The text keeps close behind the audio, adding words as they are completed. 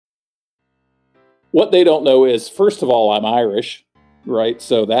What they don't know is, first of all, I'm Irish, right?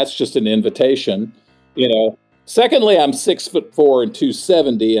 So that's just an invitation, you know. Secondly, I'm 6'4" and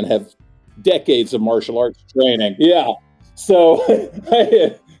 270 and have decades of martial arts training. Yeah. So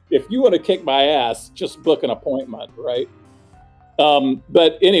if you want to kick my ass, just book an appointment, right?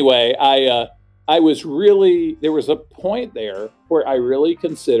 But anyway, I was really, there was a point there where I really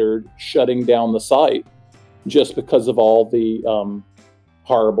considered shutting down the site just because of all the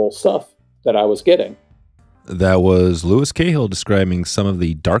horrible stuff that I was getting. That was Lewis Cahill describing some of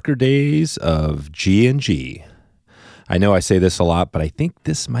the darker days of G&G. I know I say this a lot, but I think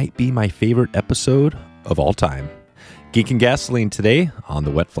this might be my favorite episode of all time. Gink and Gasoline today on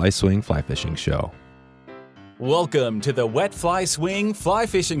the Wet Fly Swing Fly Fishing Show. Welcome to the Wet Fly Swing Fly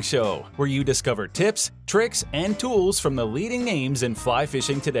Fishing Show, where you discover tips, tricks, and tools from the leading names in fly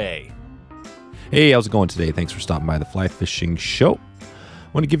fishing today. Hey, how's it going today? Thanks for stopping by the Fly Fishing Show.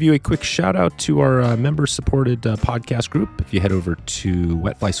 I want to give you a quick shout out to our member-supported podcast group. If you head over to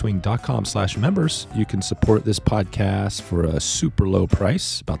wetflyswing.com/members, you can support this podcast for a super low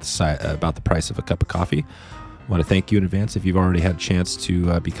price, about the price of a cup of coffee. I want to thank you in advance if you've already had a chance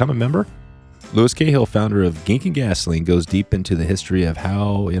to become a member. Lewis Cahill, founder of Gink and Gasoline, goes deep into the history of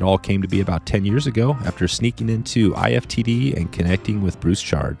how it all came to be about 10 years ago after sneaking into IFTD and connecting with Bruce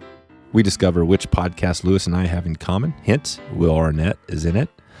Chard. We discover which podcast Lewis and I have in common. Hint, Will Arnett is in it.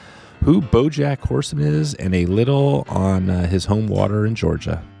 Who BoJack Horseman is, and a little on his home water in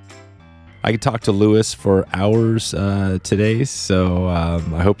Georgia. I could talk to Lewis for hours today, so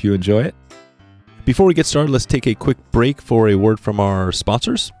I hope you enjoy it. Before we get started, let's take a quick break for a word from our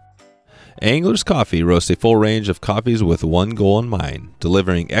sponsors. Angler's Coffee roasts a full range of coffees with one goal in mind,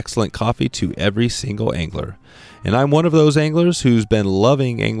 delivering excellent coffee to every single angler. And I'm one of those anglers who's been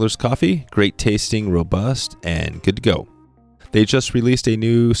loving Angler's Coffee, great tasting, robust, and good to go. They just released a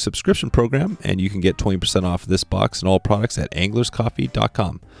new subscription program, and you can get 20% off this box and all products at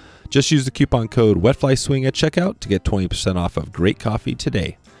anglerscoffee.com. Just use the coupon code WetFlySwing at checkout to get 20% off of great coffee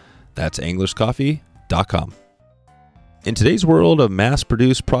today. That's anglerscoffee.com. In today's world of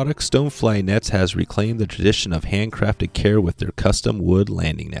mass-produced products, Stonefly Nets has reclaimed the tradition of handcrafted care with their custom wood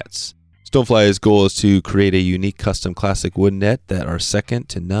landing nets. Stonefly's goal is to create a unique custom classic wood net that are second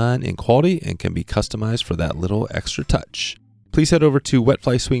to none in quality and can be customized for that little extra touch. Please head over to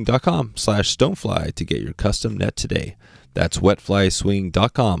wetflyswing.com/stonefly to get your custom net today. That's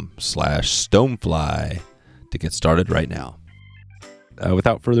wetflyswing.com/stonefly to get started right now.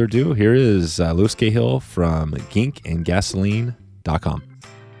 Without further ado, here is Lewis Cahill from ginkandgasoline.com.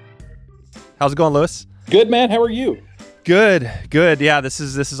 How's it going, Lewis? Good, man. How are you? Good. Yeah, this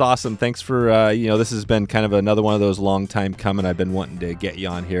is awesome. Thanks for, this has been kind of another one of those long time coming. I've been wanting to get you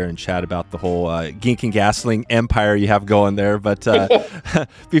on here and chat about the whole Gink and Gasoline empire you have going there. But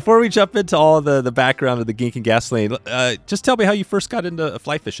before we jump into all the background of the Gink and Gasoline, just tell me how you first got into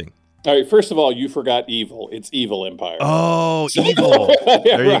fly fishing. All right. First of all, you forgot evil. It's Evil Empire. Oh, evil.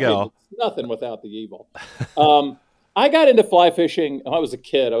 There you go. Nothing without the evil. I got into fly fishing when I was a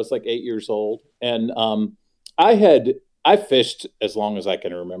kid. I was like 8 years old. And I fished as long as I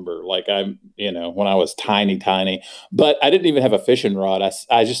can remember. Like when I was tiny, but I didn't even have a fishing rod.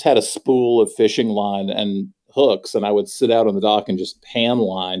 I just had a spool of fishing line and hooks, and I would sit out on the dock and just pan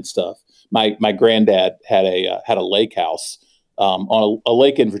line stuff. My granddad had a lake house on a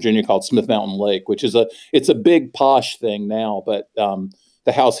lake in Virginia called Smith Mountain Lake, which is it's a big posh thing now, but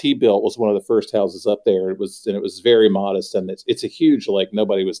the house he built was one of the first houses up there. It was very modest, and it's a huge lake.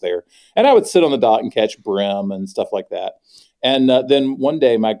 Nobody was there, and I would sit on the dock and catch brim and stuff like that. And then one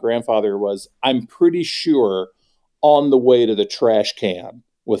day, my grandfather was, I'm pretty sure, on the way to the trash can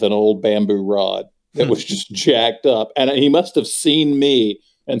with an old bamboo rod that was just jacked up, and he must have seen me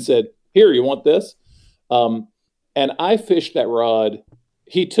and said, "Here, you want this?" And I fished that rod.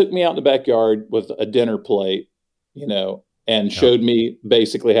 He took me out in the backyard with a dinner plate, and showed me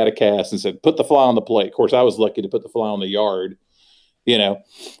basically how to cast and said, put the fly on the plate. Of course, I was lucky to put the fly on the yard,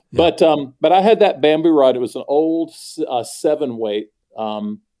 But I had that bamboo rod. It was an old 7-weight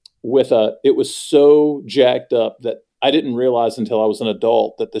it was so jacked up that I didn't realize until I was an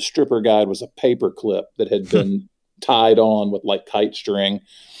adult that the stripper guide was a paper clip that had been tied on with like kite string.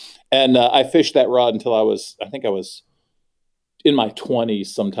 And I fished that rod until I think I was in my 20s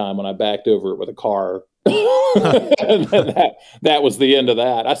sometime when I backed over it with a car. And that was the end of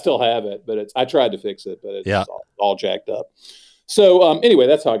that. I still have it, but I tried to fix it, but it's all jacked up. So anyway,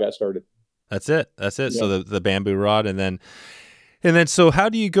 that's how I got started. That's it. Yeah. So the bamboo rod, and then so how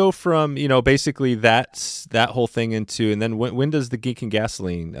do you go from basically that whole thing into, and then when does the Gink and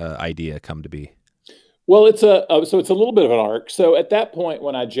Gasoline idea come to be? Well, it's a little bit of an arc. So at that point,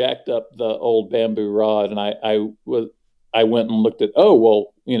 when I jacked up the old bamboo rod, and I went and looked at, oh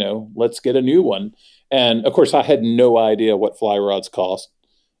well, let's get a new one. And of course, I had no idea what fly rods cost,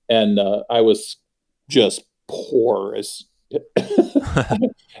 and I was just poor as.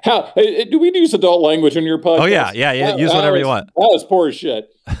 How do we use adult language in your podcast? Oh yeah. Use whatever you want. I was poor as shit.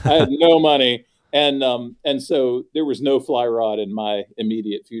 I had no money, and so there was no fly rod in my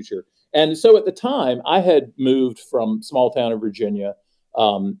immediate future. And so at the time, I had moved from small town of Virginia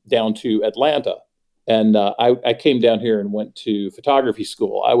down to Atlanta, and I came down here and went to photography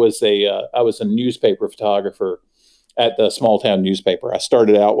school. I was a newspaper photographer at the small town newspaper. I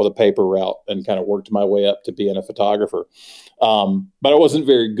started out with a paper route and kind of worked my way up to being a photographer, but I wasn't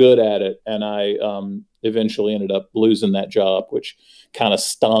very good at it, and I eventually ended up losing that job, which kind of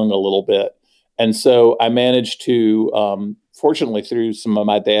stung a little bit. And so I managed to, fortunately, through some of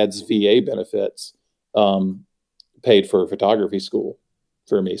my dad's VA benefits, paid for photography school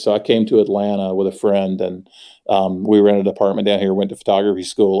for me. So I came to Atlanta with a friend, and we rented an apartment down here, went to photography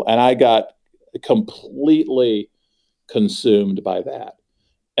school, and I got completely consumed by that.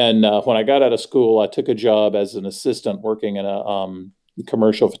 And when I got out of school, I took a job as an assistant working in a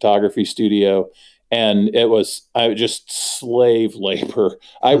commercial photography studio, and I just slave labor.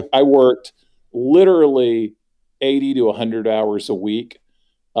 I worked literally 80 to 100 hours a week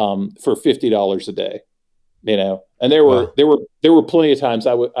for $50 a day, and there were plenty of times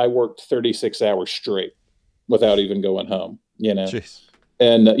I worked 36 hours straight without even going home, Jeez.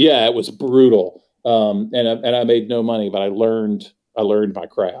 and it was brutal. And I made no money, but I learned my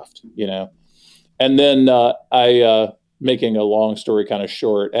craft, and then making a long story kind of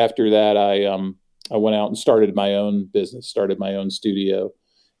short, after that, I went out and started my own business, started my own studio.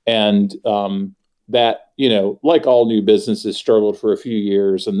 And that, like all new businesses, struggled for a few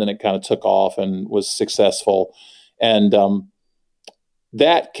years, and then it kind of took off and was successful. And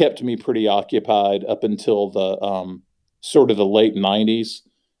that kept me pretty occupied up until the sort of the late 90s.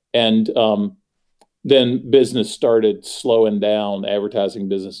 And then business started slowing down, advertising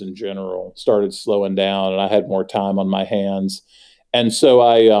business in general started slowing down, and I had more time on my hands. And so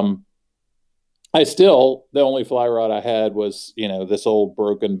I still, the only fly rod I had was, this old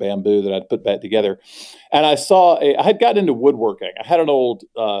broken bamboo that I'd put back together. And I had gotten into woodworking. I had an old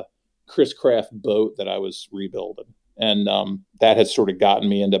Chris Craft boat that I was rebuilding. And that had sort of gotten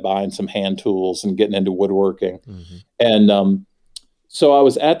me into buying some hand tools and getting into woodworking. Mm-hmm. And so I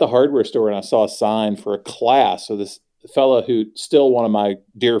was at the hardware store, and I saw a sign for a class. So this fellow, who still one of my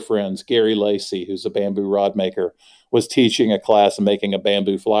dear friends, Gary Lacey, who's a bamboo rod maker, was teaching a class and making a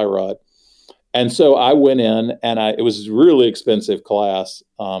bamboo fly rod. And so I went in, and it was a really expensive class,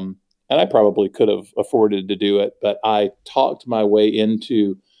 and I probably could have afforded to do it, but I talked my way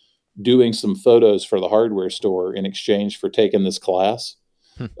into doing some photos for the hardware store in exchange for taking this class.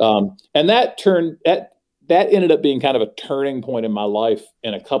 And that ended up being kind of a turning point in my life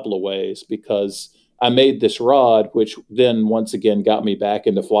in a couple of ways, because I made this rod, which then once again got me back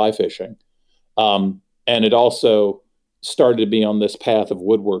into fly fishing. And it also started me on this path of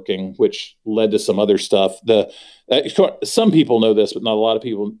woodworking, which led to some other stuff. Some people know this, but not a lot of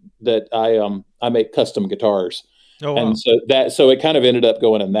people, that I make custom guitars. Oh, wow. And so it kind of ended up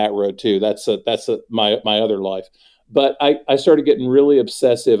going in that road too. That's my other life. But I started getting really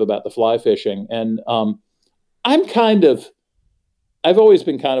obsessive about the fly fishing, and I've always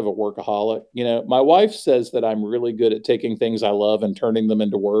been kind of a workaholic. My wife says that I'm really good at taking things I love and turning them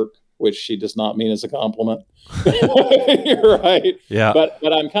into work, which she does not mean as a compliment. You're right. Yeah. But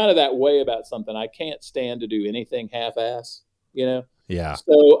I'm kind of that way about something. I can't stand to do anything half-ass, Yeah.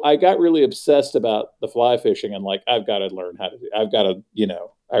 So I got really obsessed about the fly fishing, and I've got to learn how to do. I've got to,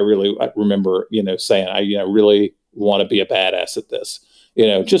 I remember, saying I really want to be a badass at this,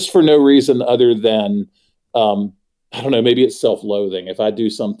 just for no reason other than, I don't know, maybe it's self-loathing. If I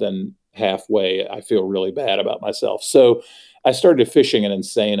do something halfway, I feel really bad about myself. So I started fishing an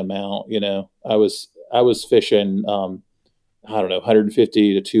insane amount. I was fishing, I don't know,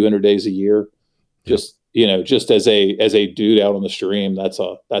 150 to 200 days a year. Just as a dude out on the stream, that's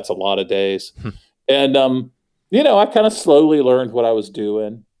a lot of days. And, I kind of slowly learned what I was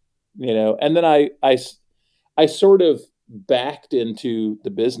doing, and then I sort of backed into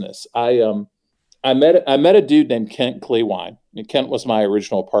the business. I met a dude named Kent Cleawine. Kent was my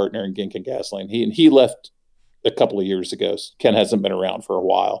original partner in Gink and Gasoline. He left a couple of years ago. Kent hasn't been around for a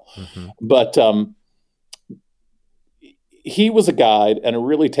while, but he was a guide and a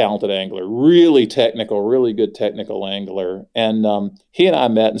really talented angler, really technical, really good technical angler. And he and I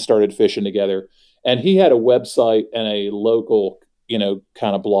met and started fishing together. And he had a website and a local,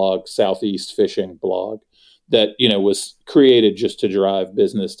 kind of blog, Southeast Fishing blog that, was created just to drive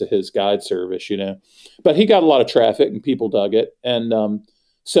business to his guide service, but he got a lot of traffic and people dug it. And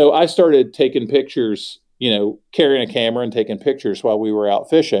so I started taking pictures, carrying a camera and taking pictures while we were out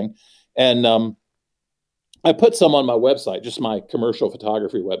fishing. And I put some on my website, just my commercial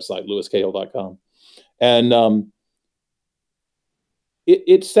photography website, lewiscahill.com. And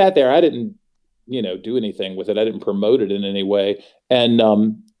it sat there. I didn't, do anything with it. I didn't promote it in any way. And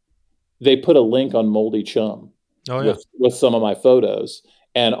they put a link on Moldy Chum with some of my photos.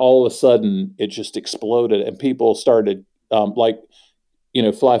 And all of a sudden, it just exploded. And people started,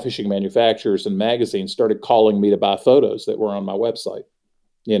 fly fishing manufacturers and magazines started calling me to buy photos that were on my website,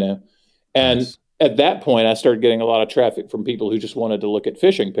 And nice. At that point, I started getting a lot of traffic from people who just wanted to look at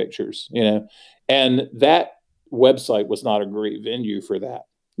fishing pictures, And that website was not a great venue for that.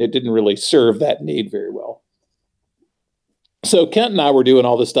 It didn't really serve that need very well. So Kent and I were doing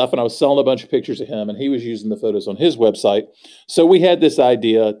all this stuff, and I was selling a bunch of pictures of him, and he was using the photos on his website. So we had this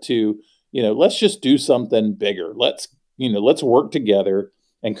idea to, let's just do something bigger. Let's work together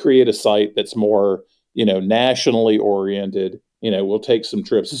and create a site that's more, nationally oriented. We'll take some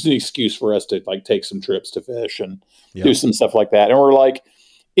trips. It's an excuse for us to take some trips to fish and do some stuff like that. And we're like,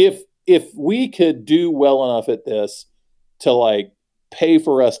 if we could do well enough at this to pay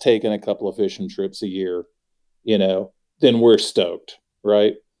for us taking a couple of fishing trips a year, then we're stoked,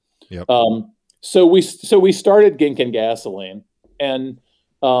 right? Yep. So we started Gink and Gasoline, and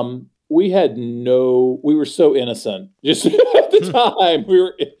we were so innocent just at the time.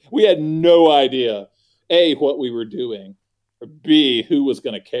 We had no idea, A, what we were doing, or B, who was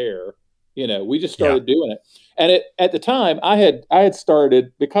going to care. We just started doing it. And at the time I had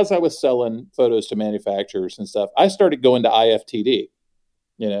started, because I was selling photos to manufacturers and stuff, I started going to IFTD,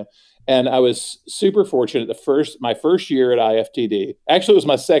 and I was super fortunate. My first year at IFTD, actually it was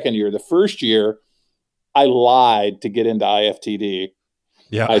my second year. The first year I lied to get into IFTD.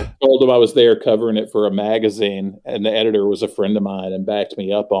 Yeah. I told them I was there covering it for a magazine, and the editor was a friend of mine and backed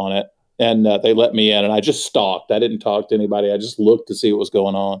me up on it. And they let me in, and I just stalked. I didn't talk to anybody. I just looked to see what was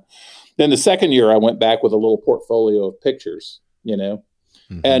going on. Then the second year I went back with a little portfolio of pictures,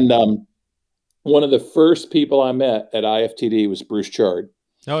 Mm-hmm. And one of the first people I met at IFTD was Bruce Chard.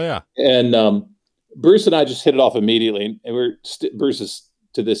 Oh, yeah. And Bruce and I just hit it off immediately. And Bruce is,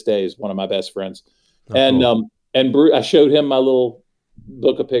 to this day, is one of my best friends. Oh, and cool. And Bruce, I showed him my little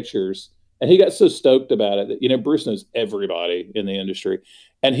book of pictures, and he got so stoked about it that, Bruce knows everybody in the industry.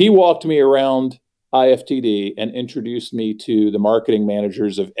 And he walked me around IFTD and introduced me to the marketing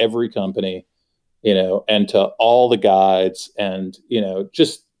managers of every company, and to all the guides. And,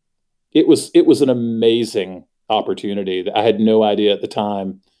 just, it was an amazing opportunity that I had no idea at the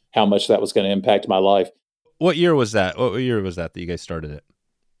time how much that was going to impact my life. What year was that? What year was that you guys started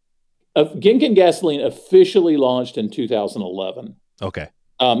it? Gink and Gasoline officially launched in 2011. Okay.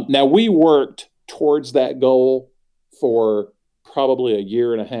 Now we worked towards that goal for probably a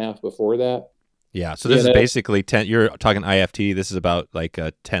year and a half before that. Yeah. So this is basically you're talking IFT. This is about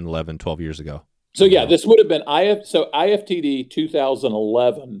 10, 11, 12 years ago. So yeah, this would have been IFTD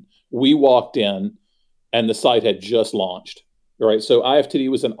 2011. We walked in and the site had just launched. Right. So IFTD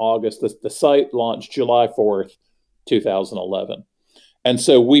was in August. The site launched July 4th, 2011. And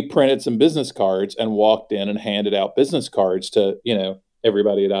so we printed some business cards and walked in and handed out business cards to,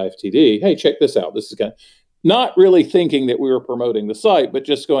 everybody at IFTD. Hey, check this out. This is not really thinking that we were promoting the site, but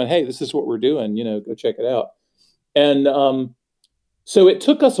just going, hey, this is what we're doing, go check it out. And so it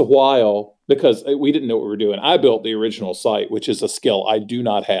took us a while because we didn't know what we were doing. I built the original site, which is a skill I do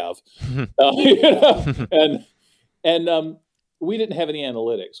not have. And we didn't have any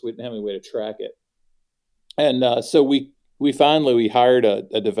analytics. We didn't have any way to track it. And so we finally hired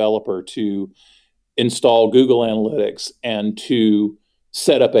a developer to install Google Analytics and to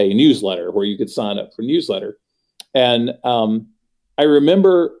set up a newsletter where you could sign up for newsletter. And I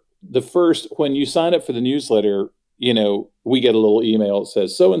remember when you sign up for the newsletter, we get a little email that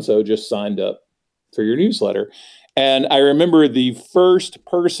says, so-and-so just signed up for your newsletter. And I remember the first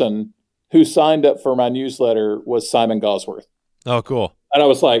person who signed up for my newsletter was Simon Gosworth. Oh, cool. And I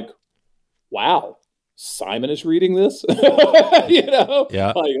was like, wow, Simon is reading this, Yeah.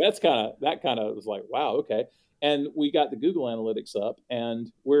 that kind of was like, wow. Okay. And we got the Google Analytics up,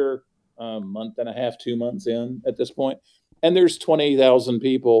 and we're a month and a half, 2 months in at this point. And there's 20,000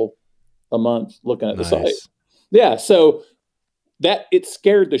 people a month looking at the site. Yeah. So that it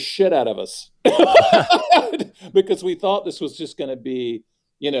scared the shit out of us because we thought this was just going to be,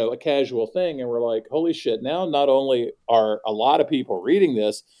 a casual thing. And we're like, holy shit. Now, not only are a lot of people reading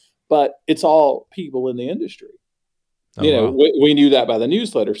this, but it's all people in the industry. Oh, wow. We knew that by the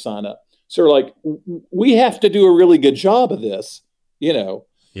newsletter sign up. So we're like, we have to do a really good job of this, you know.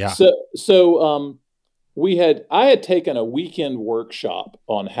 Yeah. So I had taken a weekend workshop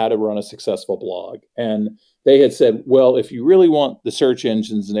on how to run a successful blog, and they had said, well, if you really want the search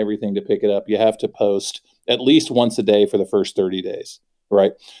engines and everything to pick it up, you have to post at least once a day for the first 30 days,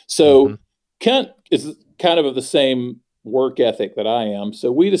 right? Mm-hmm. So Kent is kind of the same work ethic that I am.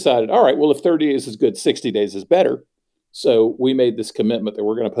 So we decided, all right, well, if 30 days is good, 60 days is better. So we made this commitment that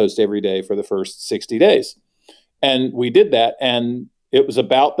we're going to post every day for the first 60 days. And we did that. And it was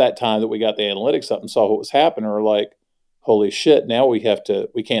about that time that we got the analytics up and saw what was happening. We're like, holy shit, now we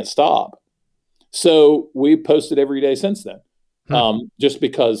can't stop. So we posted every day since then. Just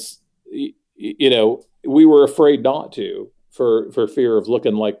because, we were afraid not to for fear of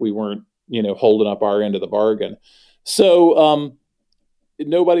looking like we weren't, holding up our end of the bargain. So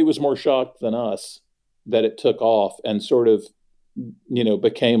nobody was more shocked than us that it took off and sort of,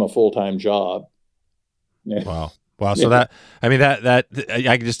 became a full-time job. Wow. Wow. So that I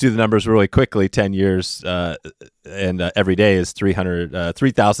can just do the numbers really quickly. 10 years and every day is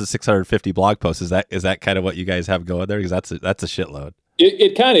 3,650 blog posts. Is that kind of what you guys have going there? Because that's a shitload.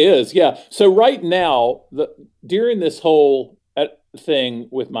 It kind of is. Yeah. So right now, during this whole thing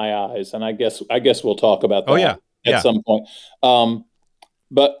with my eyes, and I guess we'll talk about that at some point.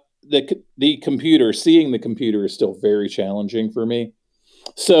 But the computer, seeing the computer is still very challenging for me.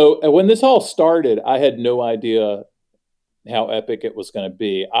 So when this all started, I had no idea how epic it was going to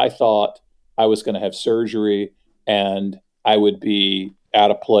be. I thought I was going to have surgery and I would be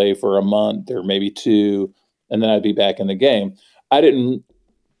out of play for a month or maybe two, and then I'd be back in the game. I didn't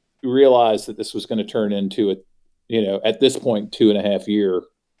realize that this was going to turn into at this point, 2.5 year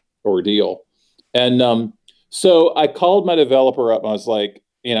ordeal. And so I called my developer up and I was like,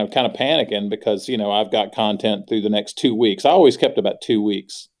 kind of panicking because, I've got content through the next 2 weeks. I always kept about 2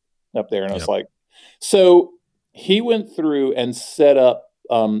 weeks up there. And I was like, so he went through and set up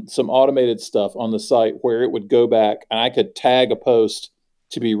some automated stuff on the site where it would go back and I could tag a post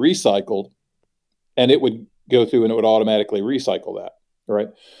to be recycled and it would go through and it would automatically recycle that. Right.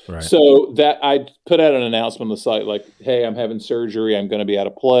 So that I put out an announcement on the site like, hey, I'm having surgery. I'm going to be out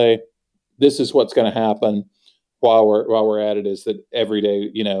of play. This is what's going to happen while we're at it, is that every day,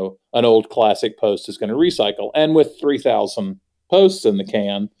 an old classic post is going to recycle. And with 3,000 posts in the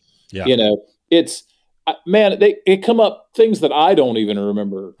can, it's, man, it come up things that I don't even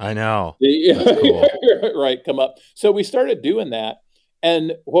remember. I know. Cool. Right. Come up. So we started doing that.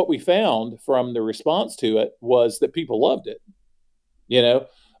 And what we found from the response to it was that people loved it.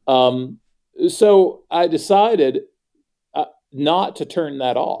 So I decided not to turn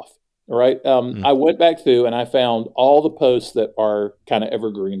that off. Right. I went back through and I found all the posts that are kind of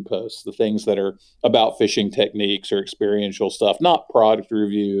evergreen posts, the things that are about fishing techniques or experiential stuff, not product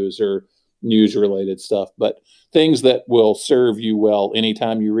reviews or news related stuff, but things that will serve you well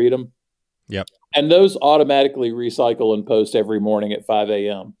anytime you read them. Yep. And those automatically recycle and post every morning at 5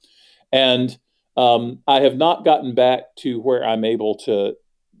 a.m. And I have not gotten back to where I'm able to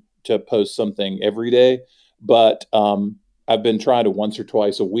post something every day, but I've been trying to once or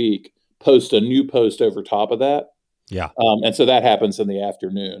twice a week post a new post over top of that. Yeah. And so that happens in the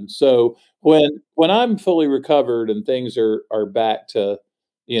afternoon. So when I'm fully recovered and things are back to,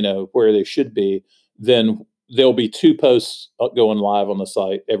 where they should be, then there'll be 2 posts going live on the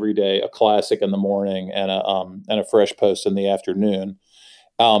site every day, a classic in the morning and a fresh post in the afternoon.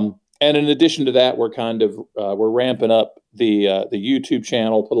 And in addition to that, we're ramping up the YouTube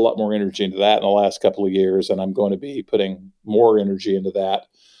channel, put a lot more energy into that in the last couple of years, and I'm going to be putting more energy into that.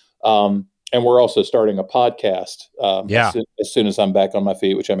 And we're also starting a podcast as soon as I'm back on my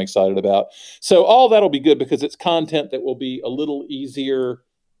feet, which I'm excited about. So all that'll be good because it's content that will be a little easier,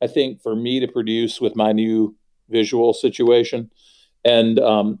 I think, for me to produce with my new visual situation. And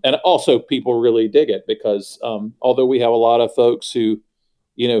also people really dig it because although we have a lot of folks who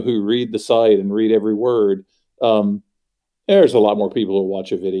read the site and read every word, there's a lot more people who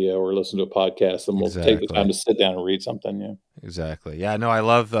watch a video or listen to a podcast than will take the time to sit down and read something. Yeah, exactly. Yeah, no, I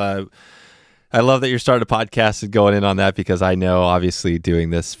love that you're starting a podcast and going in on that because I know obviously doing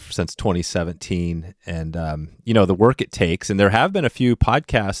this since 2017 and, the work it takes. And there have been a few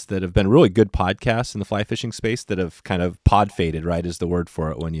podcasts that have been really good podcasts in the fly fishing space that have kind of pod faded, right, is the word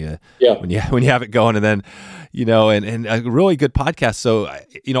for it when you have it going and then, and a really good podcast. So,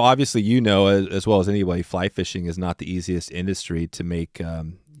 obviously, as well as anybody, fly fishing is not the easiest industry to make,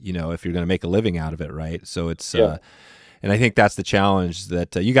 if you're going to make a living out of it. Right. So it's, And I think that's the challenge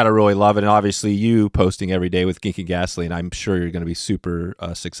that you got to really love it. And obviously you posting every day with Gink and Gasoline, I'm sure you're going to be super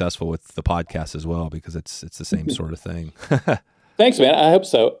successful with the podcast as well, because it's the same sort of thing. Thanks, man. I hope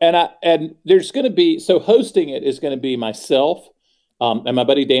so. And there's going to be, so hosting it is going to be myself, and my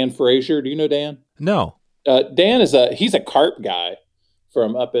buddy Dan Frazier. Do you know Dan? No. Dan he's a carp guy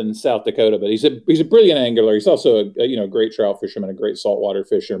from up in South Dakota, but he's a brilliant angler. He's also a great trout fisherman, a great saltwater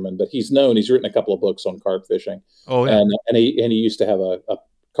fisherman. But he's written a couple of books on carp fishing. Oh yeah, and he used to have a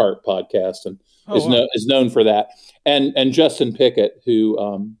carp podcast and is known for that. And Justin Pickett,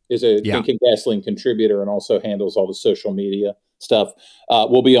 who is a Gink and Gasoline contributor and also handles all the social media stuff,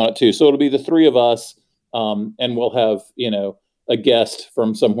 will be on it too. So it'll be the three of us, and we'll have a guest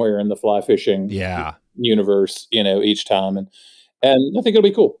from somewhere in the fly fishing universe, each time, and I think it'll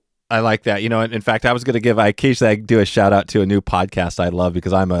be cool. I like that. In fact, I was going to occasionally do a shout out to a new podcast I love,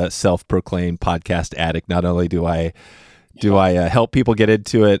 because I'm a self-proclaimed podcast addict. Not only do I help people get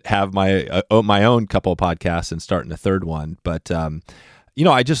into it, have my own couple of podcasts and starting a third one, but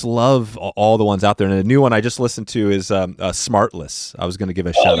I just love all the ones out there. And a new one I just listened to is Smartless. I was going to give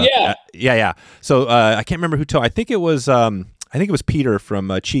a shout out. Yeah. So I can't remember who told. I think it was Peter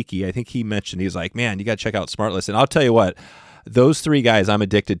from Cheeky. I think he mentioned, he's like, man, you got to check out Smartless. And I'll tell you what, those three guys, I'm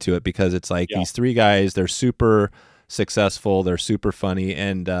addicted to it, because it's like these three guys, they're super successful, they're super funny,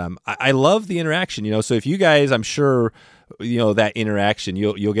 and I love the interaction. So if you guys, I'm sure that interaction,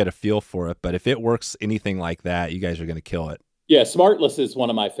 you'll get a feel for it. But if it works anything like that, you guys are going to kill it. Yeah, Smartless is one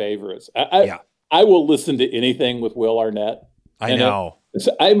of my favorites. I will listen to anything with Will Arnett. I know.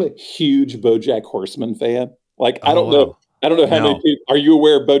 I'm a huge BoJack Horseman fan. Like, I don't know how many people. Are you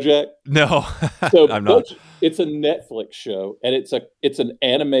aware of BoJack? No, So I'm not. It's a Netflix show, and it's an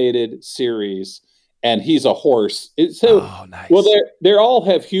animated series, and he's a horse. Nice. Well, they all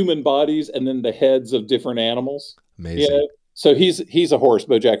have human bodies, and then the heads of different animals. Amazing. So he's a horse,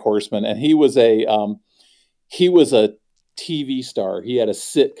 BoJack Horseman, and he was a TV star. He had a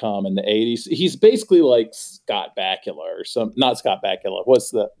sitcom in the 80s. He's basically like Scott Bakula or not Scott Bakula. What's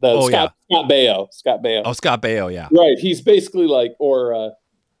Scott Baio? Scott Baio. Oh, Scott Baio, yeah. Right. He's basically like, or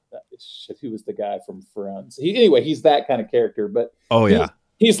who was the guy from Friends? He's that kind of character. But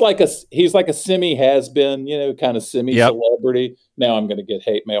he's like a semi has been, kind of semi celebrity. Now I'm going to get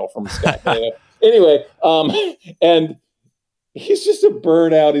hate mail from Scott Baio. Anyway, and he's just a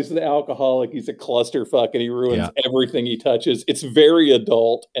burnout. He's an alcoholic. He's a clusterfuck, and he ruins everything he touches. It's very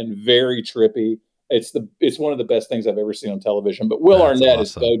adult and very trippy. It's one of the best things I've ever seen on television. But Will Arnett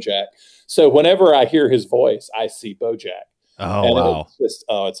is BoJack. So whenever I hear his voice, I see BoJack. Oh, and wow.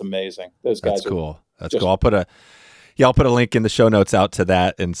 It's amazing. Those guys. That's cool. That's cool. I'll put a link in the show notes out to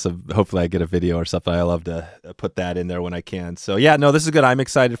that, and so hopefully I get a video or something. I love to put that in there when I can. So this is good. I'm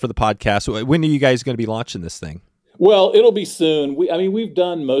excited for the podcast. When are you guys going to be launching this thing? Well, it'll be soon. We've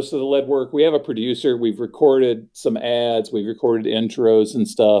done most of the lead work. We have a producer. We've recorded some ads. We've recorded intros and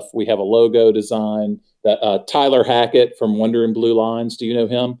stuff. We have a logo design. That Tyler Hackett from Wandering Blue Lines. Do you know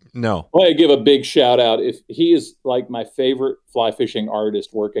him? No. I want to give a big shout out. If he is like my favorite fly fishing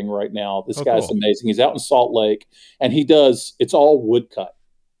artist working right now. This guy's amazing. He's out in Salt Lake, and it's all woodcut.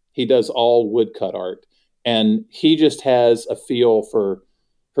 He does all woodcut art, and he just has a feel for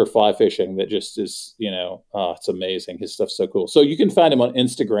fly fishing that just is, it's amazing. His stuff's so cool. So you can find him on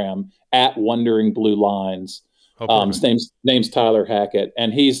Instagram at Wandering Blue Lines. His name's Tyler Hackett,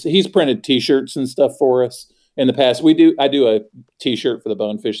 and he's printed T-shirts and stuff for us in the past. I do a T-shirt for the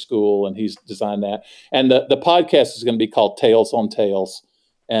Bonefish School, and he's designed that. And the podcast is going to be called Tales on Tales,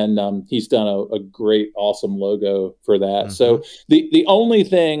 and he's done a great, awesome logo for that. Mm-hmm. So the only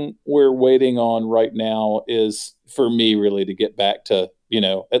thing we're waiting on right now is for me really to get back to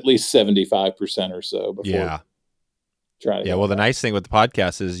at least 75% or so before. Well, the nice thing with the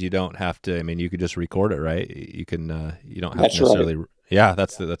podcast is you don't have to. You could just record it, right? You can. You don't have to necessarily. Right. Yeah,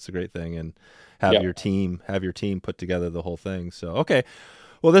 that's the great thing, and have your team put together the whole thing. So okay,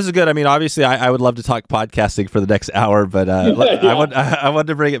 well, this is good. Obviously, I would love to talk podcasting for the next hour, but I wanted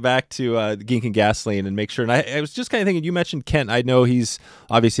to bring it back to Gink and Gasoline and make sure. And I was just kind of thinking. You mentioned Kent. I know he's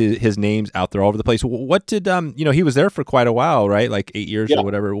obviously his name's out there all over the place. What did he was there for quite a while, right? Like 8 years or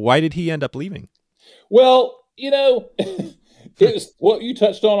whatever. Why did he end up leaving? Well. It was what you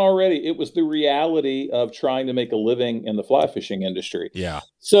touched on already. It was the reality of trying to make a living in the fly fishing industry. Yeah.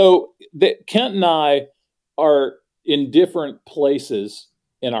 So Kent and I are in different places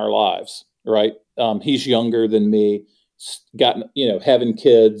in our lives, right? He's younger than me, having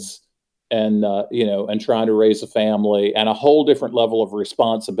kids and trying to raise a family and a whole different level of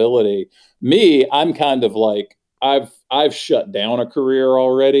responsibility. Me, I'm kind of like, I've shut down a career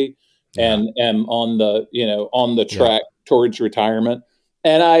already. And am on the track towards retirement.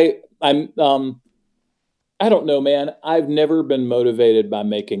 And I don't know, man. I've never been motivated by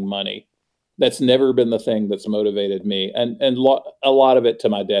making money. That's never been the thing that's motivated me, and a lot of it to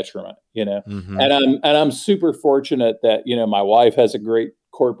my detriment, Mm-hmm. And I'm super fortunate that my wife has a great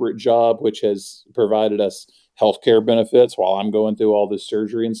corporate job, which has provided us healthcare benefits while I'm going through all this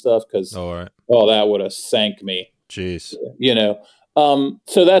surgery and stuff. Because All right. that would have sank me, Jeez.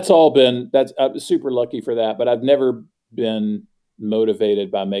 So I'm super lucky for that. But I've never been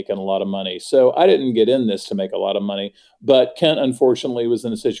motivated by making a lot of money. So I didn't get in this to make a lot of money, but Kent unfortunately was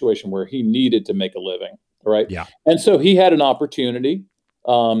in a situation where he needed to make a living. Right. Yeah. And so he had an opportunity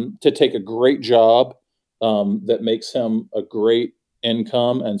to take a great job that makes him a great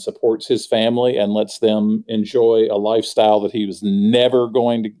income and supports his family and lets them enjoy a lifestyle that he was never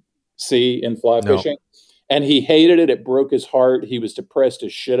going to see in fly fishing. And he hated it. It broke his heart. He was depressed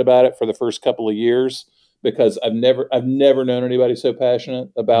as shit about it for the first couple of years, because I've never known anybody so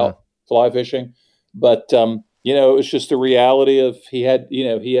passionate about fly fishing. But it was just a reality of he had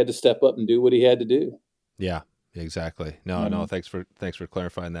to step up and do what he had to do. Yeah, exactly. No, thanks for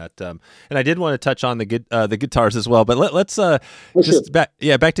clarifying that. And I did want to touch on the guitars as well, but let's back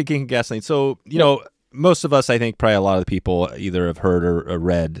to Gink and Gasoline. So, most of us, I think probably a lot of the people either have heard or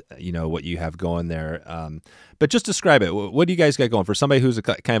read, what you have going there. But just describe it. What do you guys got going for somebody who's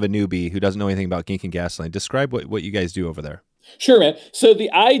kind of a newbie who doesn't know anything about Gink and Gasoline? Describe what you guys do over there. Sure, man. So the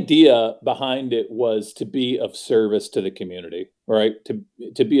idea behind it was to be of service to the community, right?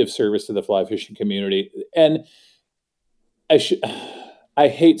 To be of service to the fly fishing community. And I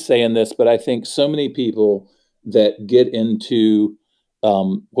hate saying this, but I think so many people that get into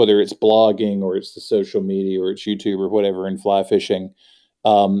whether it's blogging or it's the social media or it's YouTube or whatever in fly fishing,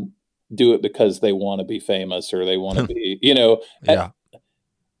 do it because they want to be famous or they want to be, Yeah.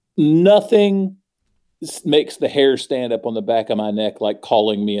 Nothing makes the hair stand up on the back of my neck like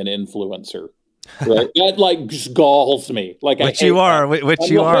calling me an influencer. Right. That just galls me. Like which you are,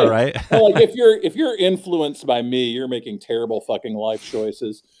 right? Like if you're influenced by me, you're making terrible fucking life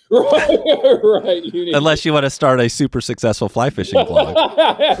choices. Right. Unless you want to start a super successful fly fishing blog.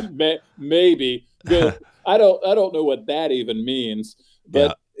 Maybe. I don't know what that even means.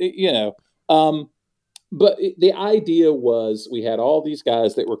 But but the idea was we had all these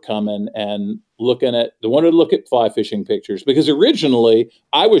guys that were coming and they wanted to look at fly fishing pictures, because originally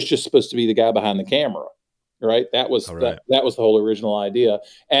I was just supposed to be the guy behind the camera, right? That was that was the whole original idea.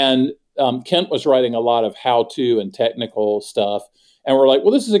 And Kent was writing a lot of how-to and technical stuff. And we're like,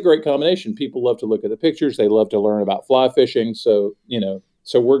 well, this is a great combination. People love to look at the pictures. They love to learn about fly fishing. So,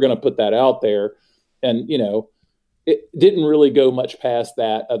 so we're going to put that out there. And, it didn't really go much past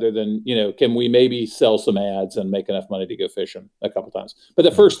that other than, can we maybe sell some ads and make enough money to go fishing a couple times? But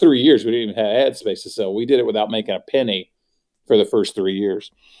the first 3 years, we didn't even have ad space to sell. We did it without making a penny for the first 3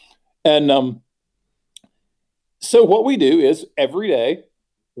 years. And so what we do is every day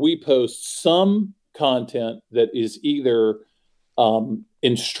we post some content that is either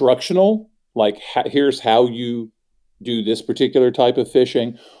instructional, like here's how you do this particular type of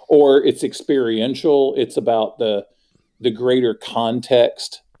fishing, or it's experiential. It's about the greater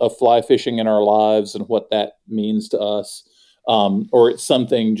context of fly fishing in our lives and what that means to us. Or it's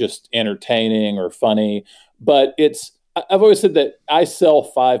something just entertaining or funny, but I've always said that I sell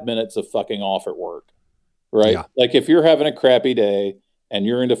 5 minutes of fucking off at work, right? Yeah. Like if you're having a crappy day and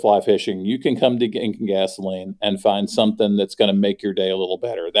you're into fly fishing, you can come to Gink and Gasoline and find something that's going to make your day a little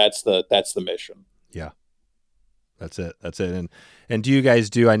better. That's the mission. Yeah. That's it. And do you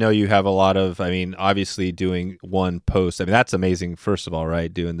guys I know you have a lot of, obviously doing one post. That's amazing. First of all,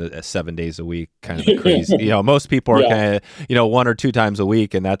 right? Doing the 7 days a week, kind of a crazy, most people are kind of, 1 or 2 times a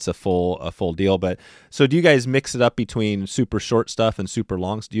week, and that's a full deal. But so do you guys mix it up between super short stuff and super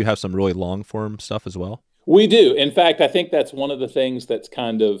long? Do you have some really long form stuff as well? We do. In fact, I think that's one of the things that's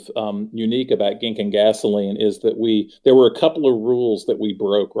kind of unique about Gink and Gasoline is that there were a couple of rules that we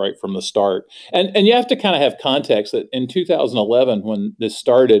broke right from the start. And you have to kind of have context that in 2011, when this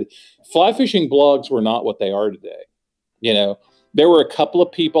started, fly fishing blogs were not what they are today. There were a couple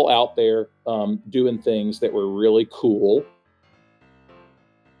of people out there doing things that were really cool.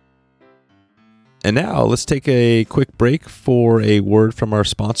 And now let's take a quick break for a word from our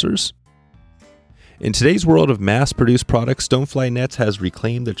sponsors. In today's world of mass-produced products, Stonefly Nets has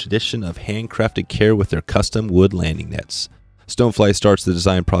reclaimed the tradition of handcrafted care with their custom wood landing nets. Stonefly starts the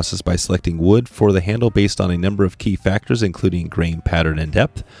design process by selecting wood for the handle based on a number of key factors, including grain pattern and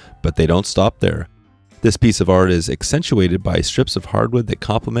depth, but they don't stop there. This piece of art is accentuated by strips of hardwood that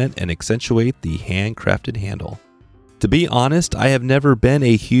complement and accentuate the handcrafted handle. To be honest, I have never been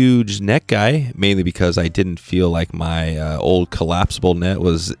a huge net guy, mainly because I didn't feel like my old collapsible net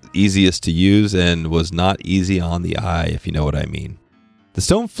was easiest to use and was not easy on the eye, if you know what I mean. The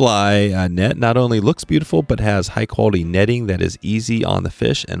Stonefly net not only looks beautiful, but has high-quality netting that is easy on the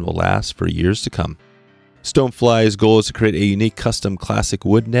fish and will last for years to come. Stonefly's goal is to create a unique custom classic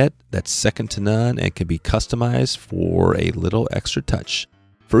wood net that's second to none and can be customized for a little extra touch.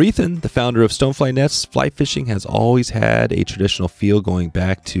 For Ethan, the founder of Stonefly Nets, fly fishing has always had a traditional feel going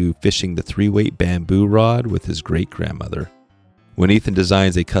back to fishing the 3-weight bamboo rod with his great-grandmother. When Ethan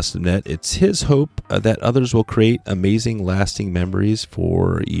designs a custom net, it's his hope that others will create amazing lasting memories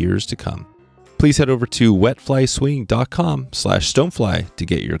for years to come. Please head over to wetflyswing.com/stonefly to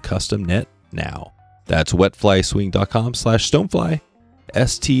get your custom net now. That's wetflyswing.com/stonefly,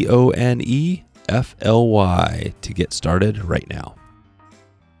 STONEFLY, to get started right now.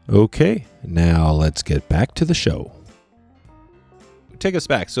 Okay, now let's get back to the show. Take us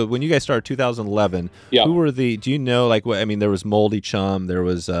back. So when you guys started 2011, who were do you know, like, what, I mean, there was Moldy Chum, there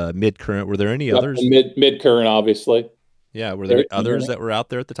was Midcurrent. Were there any others? Midcurrent, obviously. Yeah, were there others that were out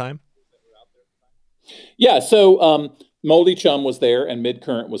there at the time? Yeah, so Moldy Chum was there and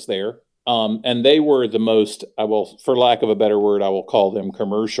Midcurrent was there. And they were the most, for lack of a better word, I will call them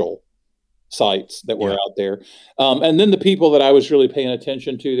commercial sites that were out there. And then the people that I was really paying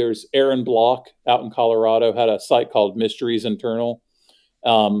attention to, there's Aaron Block out in Colorado, had a site called Mysteries Internal,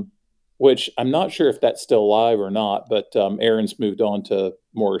 which I'm not sure if that's still live or not, but Aaron's moved on to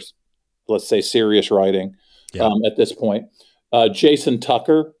more, let's say, serious writing at this point. Jason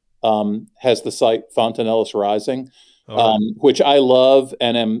Tucker has the site Fontanellis Rising, which I love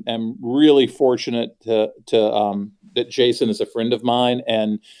and am really fortunate to that Jason is a friend of mine,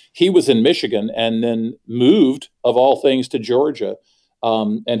 and he was in Michigan and then moved, of all things, to Georgia.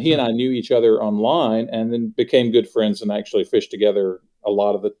 And he and I knew each other online and then became good friends and actually fished together a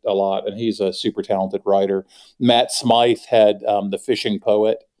lot. And he's a super talented writer. Matt Smythe had the Fishing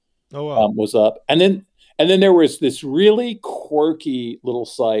Poet was up. And then there was this really quirky little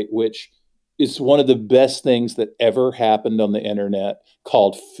site, which is one of the best things that ever happened on the internet,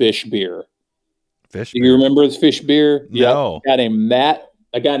 called Fish Beer. Do you remember this Fish Beer? No. Yeah, a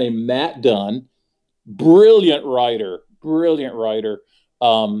guy named Matt Dunn, brilliant writer,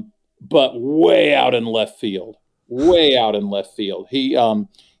 but way out in left field.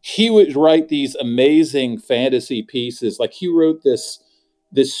 He would write these amazing fantasy pieces. Like, he wrote this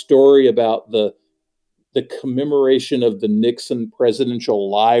story about the commemoration of the Nixon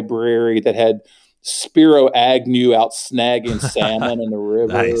Presidential Library that had Spiro Agnew out snagging salmon in the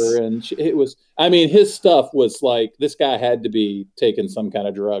river. Nice. And it was, I mean, his stuff was like, this guy had to be taking some kind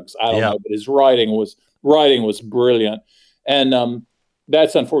of drugs. I don't know, but his writing was brilliant. And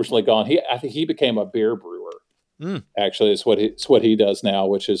that's unfortunately gone. I think he became a beer brewer. Actually, it's what he does now,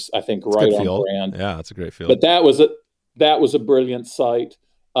 which is, I think, right on brand. Yeah, it's a great field. But that was a brilliant site.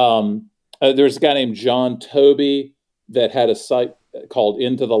 There's a guy named John Toby that had a site called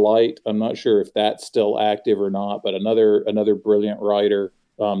Into the Light. I'm not sure if that's still active or not, but another brilliant writer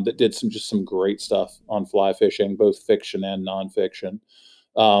that did some great stuff on fly fishing, both fiction and nonfiction.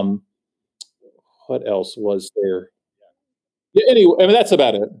 What else was there? Yeah, anyway, I mean, that's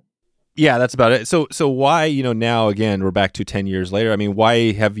about it. Yeah, that's about it. So why, now again, we're back to 10 years later. I mean,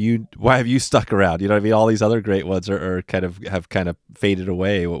 why have you stuck around? You know what I mean? All these other great ones are kind of faded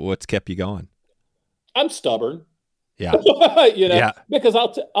away. What's kept you going? I'm stubborn. Yeah. Because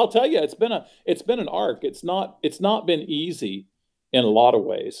I'll tell you, it's been an arc. It's not been easy in a lot of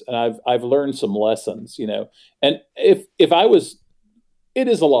ways. And I've learned some lessons, and if I was, it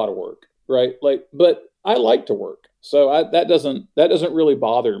is a lot of work, right? Like, but I like to work. So that doesn't really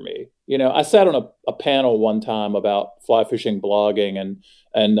bother me. I sat on a panel one time about fly fishing blogging,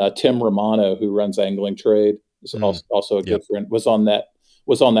 and Tim Romano, who runs Angling Trade, is also a good friend, was on that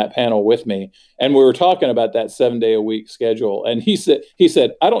panel with me. And we were talking about that 7-day-a-week schedule. And he said,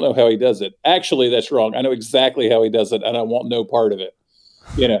 I don't know how he does it. Actually, that's wrong. I know exactly how he does it, and I want no part of it.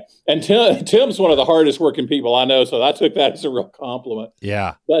 And Tim's one of the hardest working people I know. So I took that as a real compliment.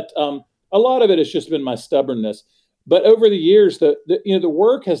 Yeah. But a lot of it has just been my stubbornness. But over the years, the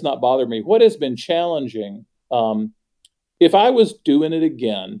work has not bothered me. What has been challenging, if I was doing it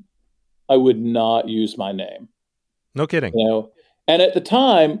again, I would not use my name. No kidding. And at the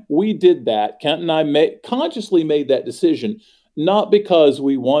time we did that, Kent and I consciously made that decision, not because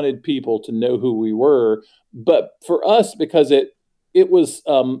we wanted people to know who we were, but for us, because it was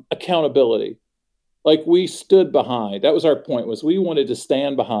accountability. Like, we stood behind. That was our point, was we wanted to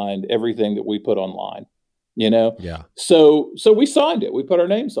stand behind everything that we put online. Yeah. So we signed it. We put our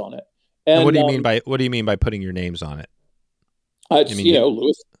names on it. And And what do you mean by putting your names on it?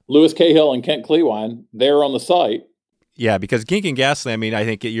 it's, Lewis Cahill and Kent Clewine, they're on the site. Yeah, because Gink and Gasoline, I mean, I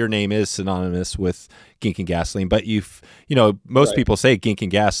think your name is synonymous with Gink and Gasoline, but most people say Gink and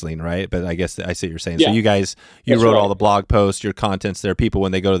Gasoline, right? But I guess I see what you're saying. Yeah, so you guys, that's wrote right. all the blog posts, your contents there. People,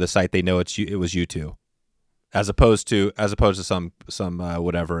 when they go to the site, they know it was you two, as opposed to some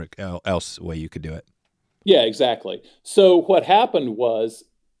whatever else way you could do it. Yeah, exactly. So what happened was,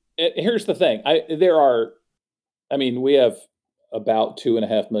 here's the thing. We have about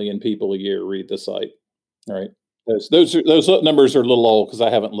 2.5 million people a year read the site, right? Those numbers are a little old because I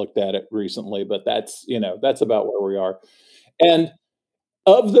haven't looked at it recently, but that's about where we are. And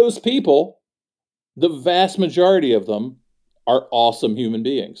of those people, the vast majority of them are awesome human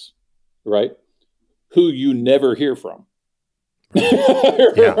beings, right? Who you never hear from.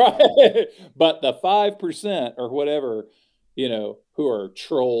 Yeah. Right? But the 5% or whatever, who are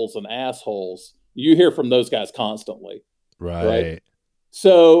trolls and assholes, you hear from those guys constantly. Right.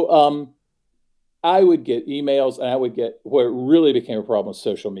 So I would get emails, and I would get what really became a problem with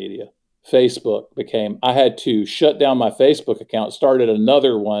social media. I had to shut down my Facebook account, started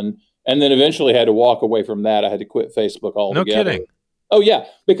another one, and then eventually had to walk away from that. I had to quit Facebook altogether. No kidding. Oh yeah,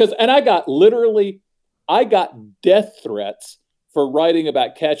 and I got death threats for writing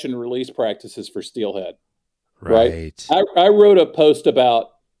about catch and release practices for steelhead. Right. I wrote a post about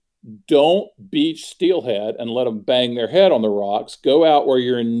don't beach steelhead and let them bang their head on the rocks. Go out where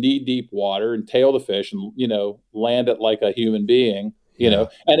you're in knee deep water and tail the fish and, land it like a human being, And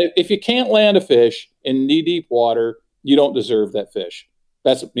if you can't land a fish in knee deep water, you don't deserve that fish.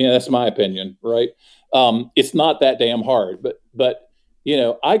 That's my opinion. Right. It's not that damn hard, but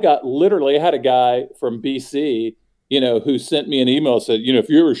I had a guy from BC, who sent me an email and said, if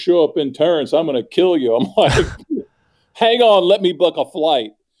you ever show up in Torrance, I'm going to kill you. I'm like, hang on, let me book a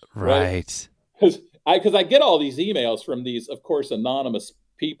flight. Right. Because I get all these emails from these, of course, anonymous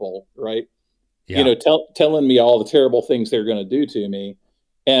people, right? Yeah. Telling me all the terrible things they're going to do to me.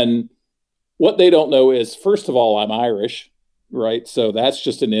 And what they don't know is, first of all, I'm Irish, right? So that's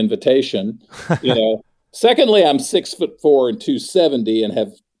just an invitation, Secondly, I'm 6'4" and 270 and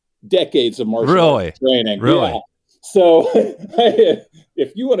have decades of martial arts training. Really? Yeah. So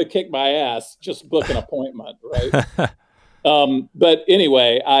if you want to kick my ass, just book an appointment, right? But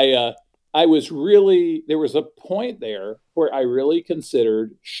anyway, there was a point there where I really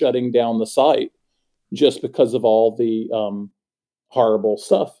considered shutting down the site just because of all the horrible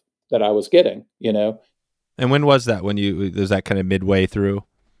stuff that I was getting, And when was that? Was that kind of midway through?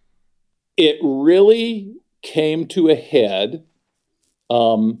 It really came to a head.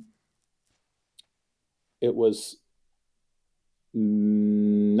 It was,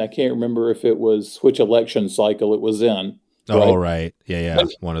 I can't remember if it was which election cycle it was in. Oh, right. Yeah.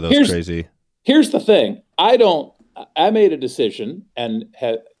 But one of those crazy. Here's the thing. I made a decision and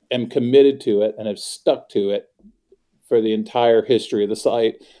am committed to it and have stuck to it for the entire history of the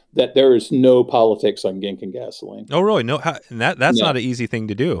site that there is no politics on Gink and Gasoline. Oh, really? No, that's not an easy thing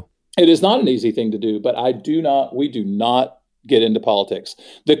to do. It is not an easy thing to do, but we do not get into politics.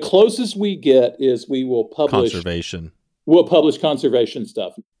 The closest we get is we will publish conservation. We'll publish conservation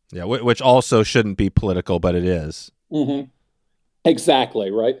stuff. Yeah, which also shouldn't be political, but it is. Mm-hmm.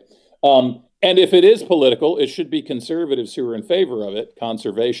 Exactly, right? And if it is political, it should be conservatives who are in favor of it,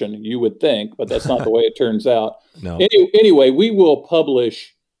 conservation, you would think, but that's not the way it turns out. No. Anyway, we will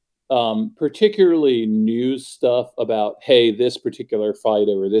publish particularly news stuff about, hey, this particular fight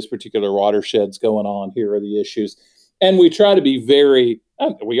over this particular watershed's going on. Here are the issues. And we try to be very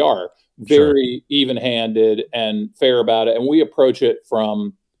even-handed and fair about it. And we approach it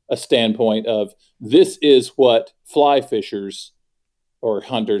from a standpoint of this is what fly fishers or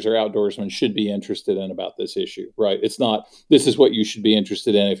hunters or outdoorsmen should be interested in about this issue, right? It's not, this is what you should be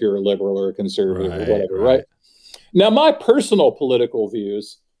interested in if you're a liberal or a conservative or whatever, right? Now, my personal political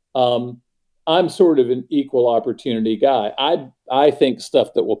views, I'm sort of an equal opportunity guy. I think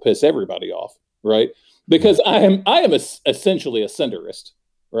stuff that will piss everybody off, right? Because I am essentially a centrist,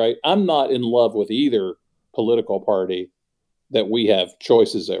 right? I'm not in love with either political party that we have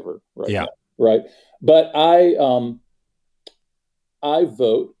choices over right now, right? But I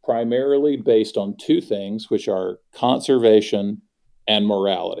vote primarily based on two things, which are conservation and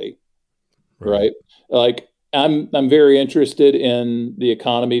morality, right? Like I'm very interested in the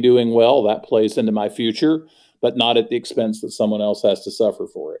economy doing well. That plays into my future, but not at the expense that someone else has to suffer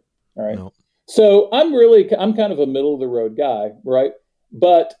for it. All right. No. So I'm kind of a middle of the road guy, right?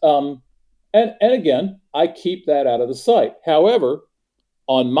 But and again, I keep that out of the site. However,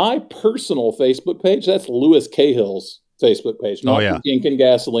 on my personal Facebook page, that's Lewis Cahill's Facebook page, Oh not yeah. the Gink and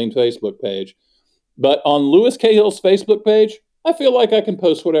Gasoline Facebook page. But on Lewis Cahill's Facebook page, I feel like I can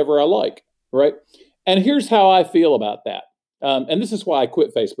post whatever I like, right? And here's how I feel about that. And this is why I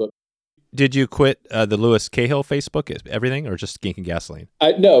quit Facebook. Did you quit the Lewis Cahill Facebook, everything, or just Gink and Gasoline?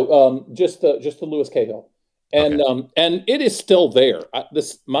 No, just the Lewis Cahill, and Okay. and it is still there.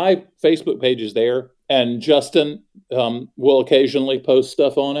 My Facebook page is there, and Justin will occasionally post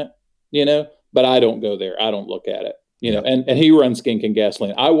stuff on it, but I don't go there. I don't look at it, Yeah. and he runs Gink and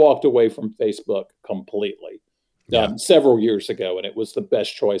Gasoline. I walked away from Facebook completely Yeah. several years ago, and it was the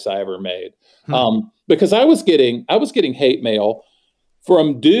best choice I ever made, Hmm. because I was getting hate mail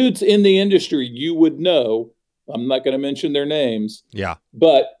from dudes in the industry you would know. I'm not going to mention their names, Yeah.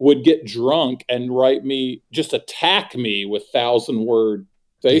 but would get drunk and write me, just attack me with 1,000-word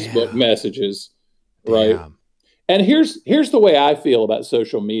Facebook Damn. messages, right? Damn. And here's the way I feel about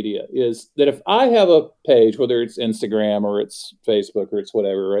social media is that if I have a page, whether it's Instagram or it's Facebook or it's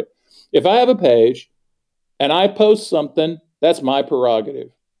whatever, right? If I have a page and I post something, that's my prerogative,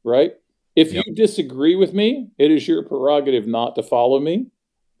 right? If you Yep. disagree with me, it is your prerogative not to follow me.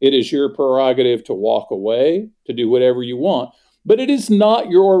 It is your prerogative to walk away, to do whatever you want. But it is not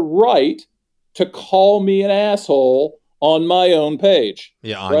your right to call me an asshole on my own page.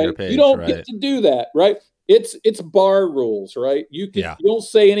 Yeah, on Right? your page, You don't right? get to do that, right? It's bar rules, right? You Yeah. don't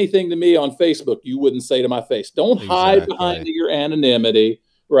say anything to me on Facebook you wouldn't say to my face. Don't hide behind Exactly. your anonymity,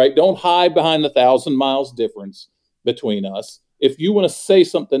 right? Don't hide behind the 1,000 miles difference between us. If you want to say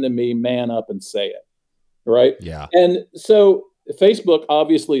something to me, man up and say it, right? Yeah. And so Facebook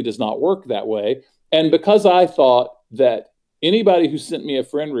obviously does not work that way. And because I thought that anybody who sent me a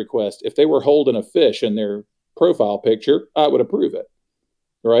friend request, if they were holding a fish in their profile picture, I would approve it,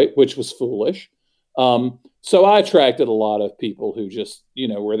 right? Which was foolish. So I attracted a lot of people who just,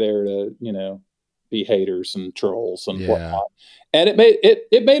 were there to, be haters and trolls and Yeah. whatnot. And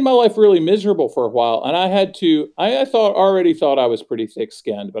it made my life really miserable for a while. And I already thought I was pretty thick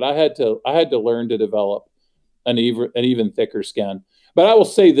skinned, but I had to learn to develop an even thicker skin. But I will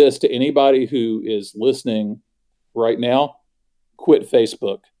say this to anybody who is listening right now: quit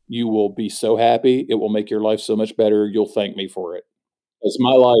Facebook. You will be so happy. It will make your life so much better. You'll thank me for it, because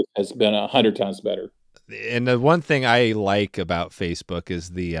my life has been 100 times better. And the one thing I like about Facebook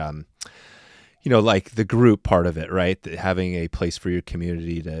is the like the group part of it, right? Having a place for your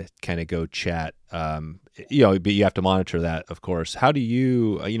community to kind of go chat. But you have to monitor that, of course. How do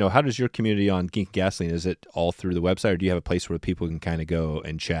you, how does your community on Gink Gasoline, is it all through the website, or do you have a place where people can kind of go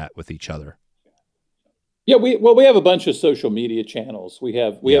and chat with each other? Yeah, we have a bunch of social media channels. We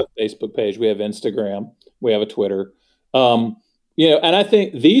have Yeah. a Facebook page, we have Instagram, we have a Twitter. And I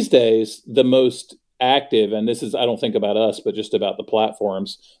think these days the most active, and this is, I don't think about us, but just about the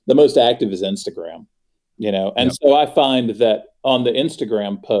platforms, the most active is Instagram. And Yep. so I find that on the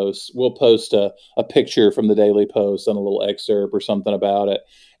Instagram posts, we'll post a picture from the Daily Post and a little excerpt or something about it.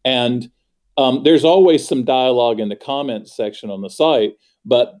 And there's always some dialogue in the comments section on the site,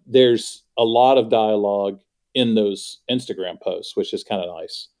 but there's a lot of dialogue in those Instagram posts, which is kind of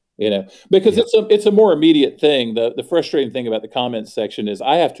nice, because Yep. it's a more immediate thing. The frustrating thing about the comments section is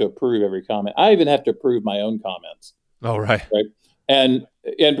I have to approve every comment. I even have to approve my own comments. Oh, right. Right.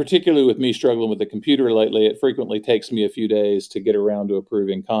 And particularly with me struggling with the computer lately, it frequently takes me a few days to get around to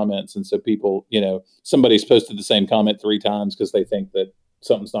approving comments. And so people, somebody's posted the same comment 3 times because they think that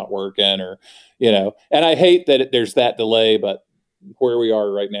something's not working, or, and I hate that there's that delay, but where we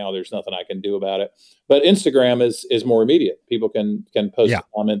are right now, there's nothing I can do about it. But Instagram is more immediate. People can post Yeah. a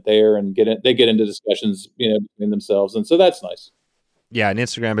comment there and they get into discussions, between themselves. And so that's nice. Yeah, and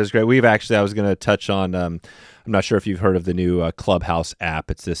Instagram is great. I was going to touch on, I'm not sure if you've heard of the new Clubhouse app.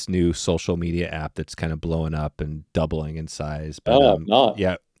 It's this new social media app that's kind of blowing up and doubling in size. But Not.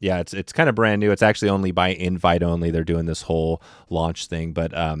 yeah, it's kind of brand new. It's actually only by invite only. They're doing this whole launch thing.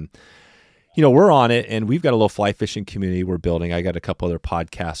 But we're on it, and we've got a little fly fishing community we're building. I got a couple other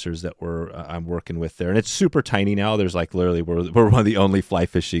podcasters that I'm working with there, and it's super tiny now. There's like literally we're one of the only fly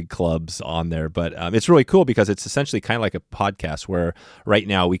fishing clubs on there, but it's really cool because it's essentially kind of like a podcast where right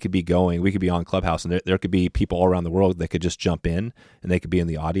now we could be on Clubhouse, and there could be people all around the world that could just jump in, and they could be in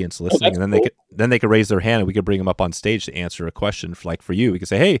the audience listening, and then cool. they could raise their hand, and we could bring them up on stage to answer a question. For you, we could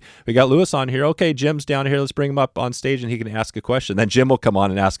say, hey, we got Lewis on here. Okay, Jim's down here. Let's bring him up on stage, and he can ask a question. Then Jim will come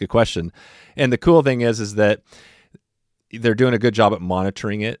on and ask a question. And the cool thing is that they're doing a good job at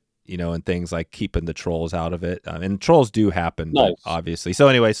monitoring it, and things like keeping the trolls out of it. And trolls do happen, Nice. obviously. So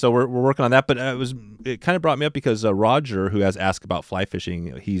anyway, so we're working on that. But it kind of brought me up because Roger, who has asked about fly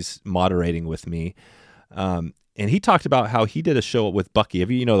fishing, he's moderating with me. And he talked about how he did a show with Bucky.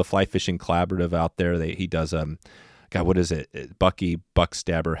 The Fly Fishing Collaborative out there. He does God, what is it? Bucky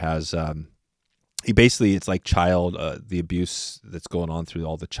Buckstabber has, he basically, it's like child, the abuse that's going on through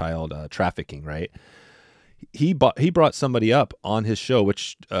all the child trafficking, right? He brought somebody up on his show,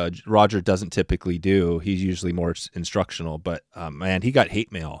 which Roger doesn't typically do. He's usually more instructional, but man, he got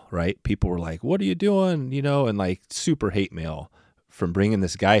hate mail, right? People were like, "What are you doing?" And like super hate mail from bringing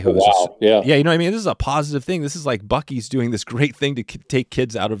this guy who yeah, you know what I mean? This is a positive thing. This is like Bucky's doing this great thing to take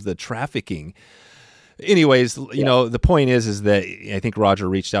kids out of the trafficking. Anyways, the point is that I think Roger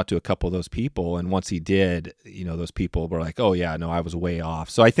reached out to a couple of those people, and once he did, those people were like, "Oh yeah, no, I was way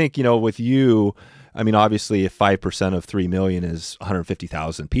off." So I think, with you, I mean, obviously, if 5% of 3 million is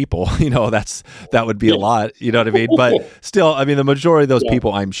 150,000 people, that would be a lot. You know what I mean? But still, I mean, the majority of those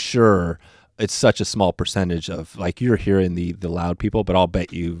people, I'm sure, it's such a small percentage of, like, you're hearing the loud people, but I'll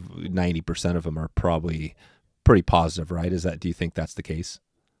bet you 90% of them are probably pretty positive, right? Do you think that's the case?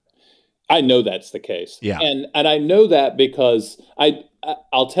 I know that's the case. Yeah. And I know that because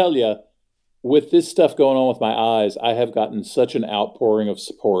I'll tell you, with this stuff going on with my eyes, I have gotten such an outpouring of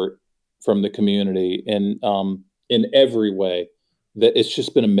support from the community in every way that it's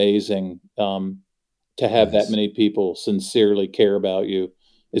just been amazing to have that many people sincerely care about you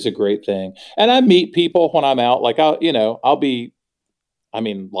is a great thing. And I meet people when I'm out, like I'll be, I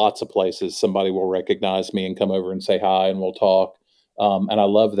mean, lots of places somebody will recognize me and come over and say hi and we'll talk. And I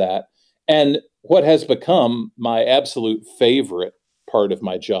love that. And what has become my absolute favorite part of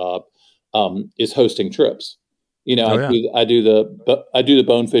my job is hosting trips. I do the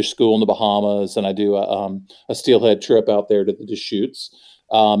Bonefish School in the Bahamas, and I do a steelhead trip out there to the Deschutes,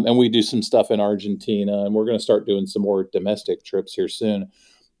 and we do some stuff in Argentina, and we're going to start doing some more domestic trips here soon.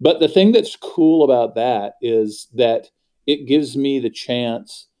 But the thing that's cool about that is that it gives me the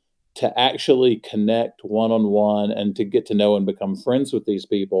chance to actually connect one-on-one and to get to know and become friends with these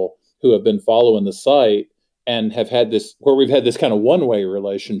people who have been following the site and have had this, where we've had this kind of one-way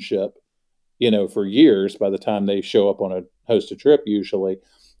relationship, for years by the time they show up on a hosted trip usually.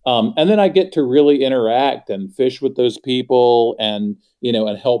 And then I get to really interact and fish with those people and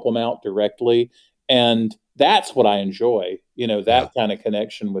help them out directly. And that's what I enjoy, that kind of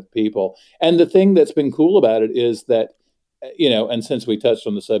connection with people. And the thing that's been cool about it is that, and since we touched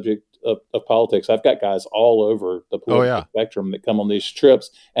on the subject of politics, I've got guys all over the political spectrum that come on these trips,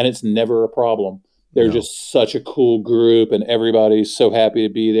 and it's never a problem. They're just such a cool group, and everybody's so happy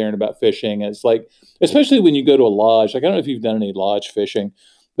to be there and about fishing. And it's like, especially when you go to a lodge, like I don't know if you've done any lodge fishing,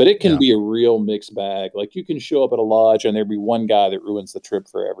 but it can be a real mixed bag. Like you can show up at a lodge and there'd be one guy that ruins the trip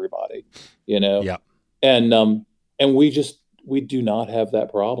for everybody, Yeah. And we do not have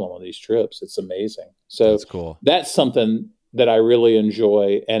that problem on these trips. It's amazing. So that's cool. That's something that I really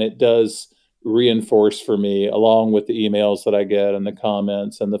enjoy, and it does reinforce for me, along with the emails that I get and the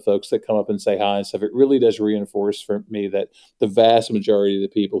comments and the folks that come up and say hi and stuff. It really does reinforce for me that the vast majority of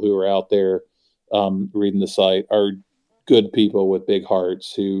the people who are out there reading the site are good people with big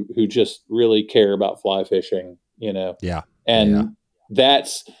hearts who just really care about fly fishing, And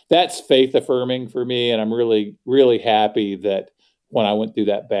that's faith affirming for me. And I'm really, really happy that when I went through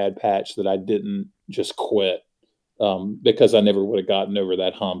that bad patch that I didn't just quit. Because I never would have gotten over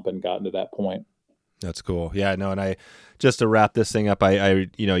that hump and gotten to that point. That's cool. Yeah, no, and just to wrap this thing up, I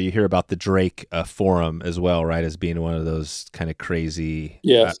you hear about the Drake forum as well, right? As being one of those kind of crazy.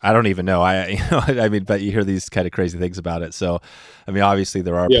 Yes. I don't even know. I mean, but you hear these kind of crazy things about it. So, I mean, obviously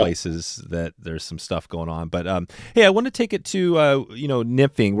there are places that there's some stuff going on. But hey, I want to take it to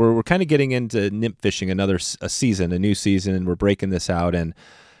nymphing. We're kind of getting into nymph fishing, a new season, and we're breaking this out. And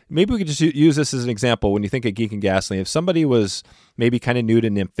maybe we could just use this as an example. When you think of Gink and Gasoline, if somebody was maybe kind of new to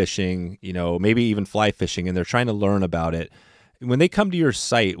nymph fishing, maybe even fly fishing, and they're trying to learn about it, when they come to your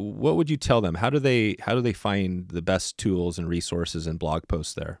site, what would you tell them? How do they find the best tools and resources and blog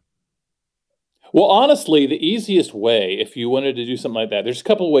posts there? Well, honestly, the easiest way, if you wanted to do something like that, there's a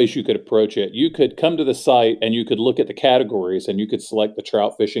couple of ways you could approach it. You could come to the site and you could look at the categories, and you could select the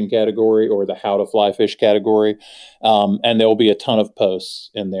trout fishing category or the how to fly fish category. And there will be a ton of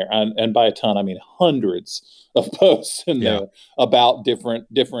posts in there. And by a ton, I mean hundreds of posts in there about different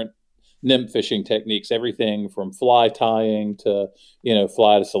nymph fishing techniques, everything from fly tying to,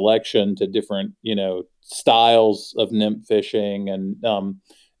 fly to selection to different, styles of nymph fishing. And,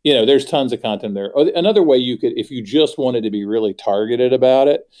 there's tons of content there. Another way you could, if you just wanted to be really targeted about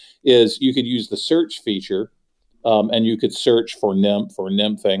it, is you could use the search feature, and you could search for nymph or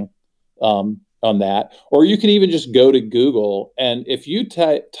nymphing on that. Or you can even just go to Google, and if you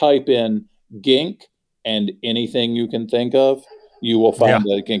type in Gink and anything you can think of, you will find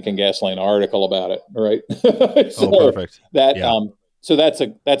the Gink and Gasoline article about it. Right? So perfect. So that's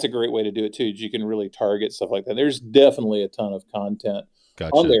a great way to do it too. You can really target stuff like that. There's definitely a ton of content on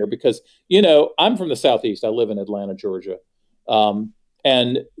Gotcha. there because I'm from the Southeast. I live in Atlanta, Georgia, um,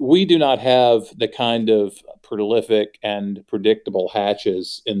 and we do not have the kind of prolific and predictable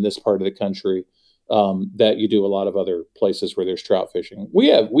hatches in this part of the country that you do a lot of other places where there's trout fishing. We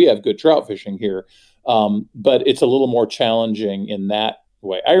have good trout fishing here, but it's a little more challenging in that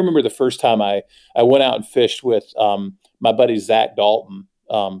way. I remember the first time I went out and fished with my buddy Zach Dalton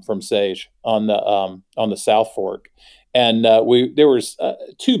from Sage on the South Fork, and we there was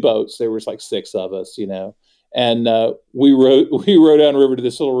two boats. There was like six of us, and we rode down river to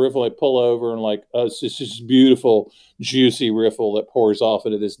this little riffle. I pull over and like, oh, it's just this beautiful, juicy riffle that pours off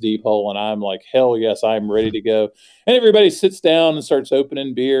into this deep hole, and I'm like, hell yes, I'm ready to go. And everybody sits down and starts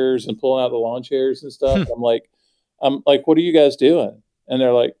opening beers and pulling out the lawn chairs and stuff. I'm like, what are you guys doing? And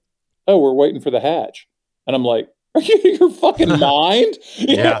they're like, oh, we're waiting for the hatch. And I'm like, are you your fucking mind?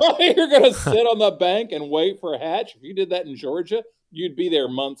 Yeah. You're going to sit on the bank and wait for a hatch? If you did that in Georgia, you'd be there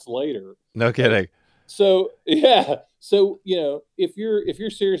months later. No kidding. So, yeah. So, if you're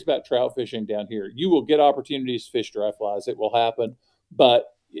serious about trout fishing down here, you will get opportunities to fish dry flies. It will happen. But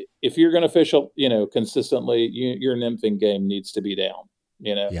if you're going to fish, consistently, your nymphing game needs to be down,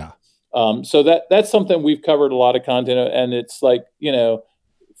 Yeah. So that's something we've covered a lot of content, and it's like,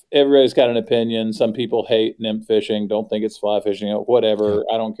 everybody's got an opinion. Some people hate nymph fishing, don't think it's fly fishing, whatever.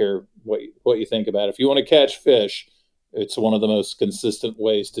 Yeah. I don't care what you think about it. If you want to catch fish, it's one of the most consistent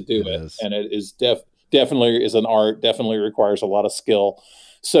ways to do it. Is. And it is definitely is an art, definitely requires a lot of skill.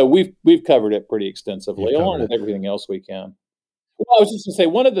 So we've covered it pretty extensively, along with everything else we can. Well, I was just going to say,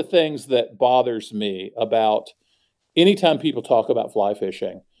 one of the things that bothers me about anytime people talk about fly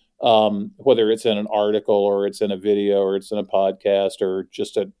fishing, whether it's in an article or it's in a video or it's in a podcast or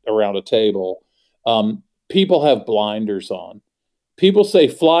just around a table, people have blinders on. People say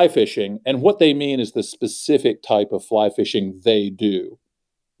fly fishing, and what they mean is the specific type of fly fishing they do,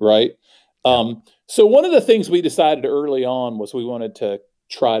 right? So one of the things we decided early on was we wanted to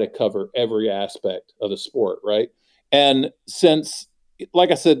try to cover every aspect of the sport, right? And since, like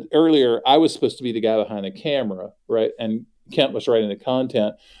I said earlier, I was supposed to be the guy behind the camera, right? And Kent was writing the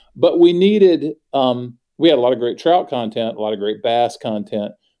content, but we had a lot of great trout content, a lot of great bass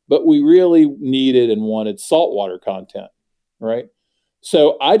content, but we really needed and wanted saltwater content, right?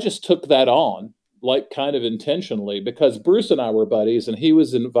 So I just took that on, like kind of intentionally, because Bruce and I were buddies and he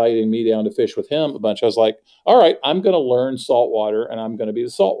was inviting me down to fish with him a bunch. I was like, all right, I'm going to learn saltwater and I'm going to be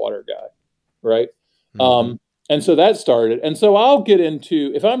the saltwater guy, right? Mm-hmm. And so that started. And so I'll get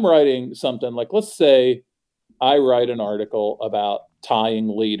into, if I'm writing something, like let's say I write an article about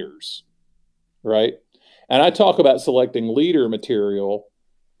tying leaders, right? And I talk about selecting leader material.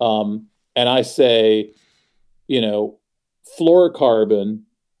 And I say, fluorocarbon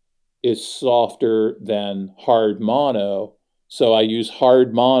is softer than hard mono. So I use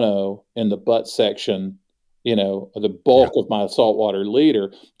hard mono in the butt section, the bulk of my saltwater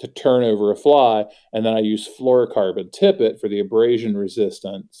leader to turn over a fly. And then I use fluorocarbon tippet for the abrasion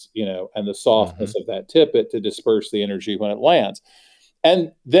resistance, and the softness of that tippet to disperse the energy when it lands.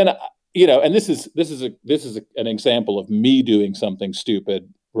 And then, and this is an example of me doing something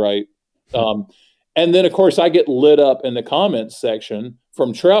stupid, right? And then, of course, I get lit up in the comments section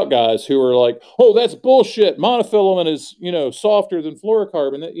from trout guys who are like, "Oh, that's bullshit. Monofilament is, softer than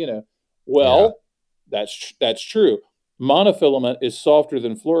fluorocarbon." Well, that's true. Monofilament is softer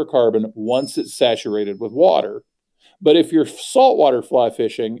than fluorocarbon once it's saturated with water. But if you're saltwater fly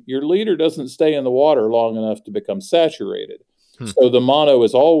fishing, your leader doesn't stay in the water long enough to become saturated. So the mono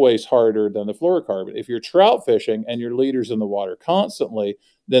is always harder than the fluorocarbon. If you're trout fishing and your leader's in the water constantly,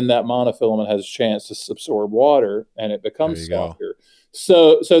 then that monofilament has a chance to absorb water and it becomes softer.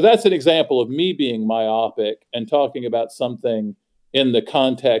 So that's an example of me being myopic and talking about something in the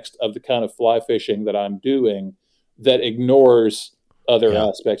context of the kind of fly fishing that I'm doing that ignores other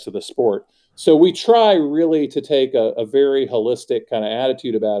aspects of the sport. So we try really to take a very holistic kind of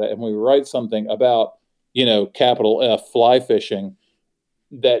attitude about it. And when we write something about, capital F fly fishing,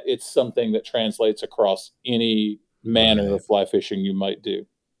 that it's something that translates across any manner of fly fishing you might do.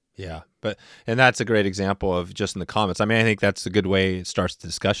 Yeah. And that's a great example of just in the comments. I mean, I think that's a good way it starts the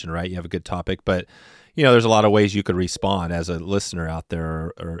discussion, right? You have a good topic, but there's a lot of ways you could respond as a listener out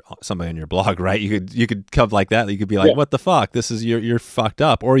there or somebody on your blog, right? You could come like that. You could be like, what the fuck? This is, you're fucked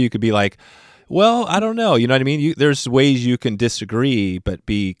up. Or you could be like, well, I don't know. You know what I mean? There's ways you can disagree, but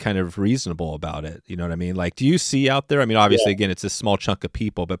be kind of reasonable about it. You know what I mean? Like, do you see out there? I mean, obviously, again, it's a small chunk of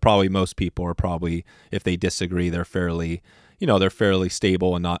people, but probably most people are probably, if they disagree, they're fairly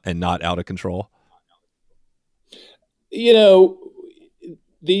stable and not out of control.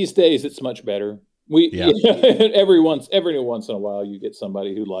 these days it's much better. We Yeah. every once in a while you get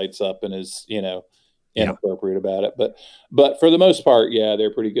somebody who lights up and is Yeah. inappropriate about it, but for the most part, yeah,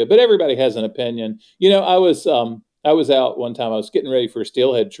 they're pretty good. But everybody has an opinion. I was out one time. I was getting ready for a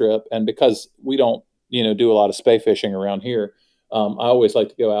steelhead trip, and because we don't do a lot of spay fishing around here, I always like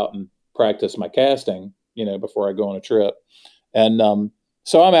to go out and practice my casting before I go on a trip. And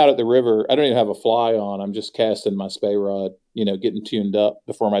so I'm out at the river. I don't even have a fly on. I'm just casting my spay rod, getting tuned up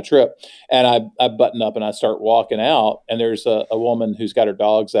before my trip. And I button up and I start walking out. And there's a woman who's got her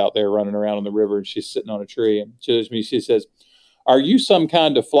dogs out there running around on the river. And she's sitting on a tree. And she says, "Are you some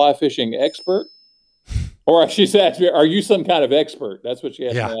kind of fly fishing expert?" Or she said, "Are you some kind of expert?" That's what she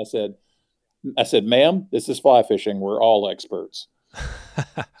asked Yeah. me. I said, "Ma'am, this is fly fishing. We're all experts."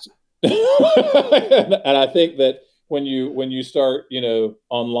 And I think that when you start,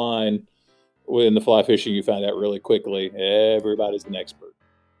 online in the fly fishing, you find out really quickly everybody's an expert.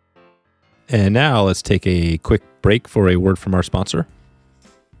 And now let's take a quick break for a word from our sponsor.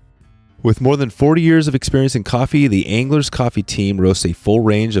 With more than 40 years of experience in coffee, the Anglers Coffee team roasts a full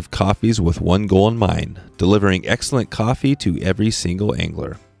range of coffees with one goal in mind, delivering excellent coffee to every single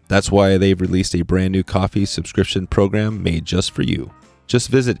angler. That's why they've released a brand new coffee subscription program made just for you. Just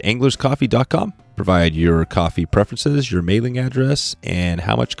visit anglerscoffee.com, provide your coffee preferences, your mailing address, and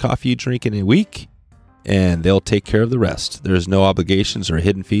how much coffee you drink in a week, and they'll take care of the rest. There's no obligations or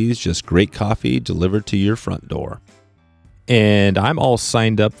hidden fees, just great coffee delivered to your front door. And I'm all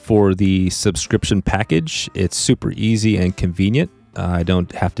signed up for the subscription package. It's super easy and convenient. I don't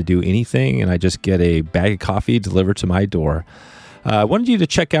have to do anything, and I just get a bag of coffee delivered to my door. I wanted you to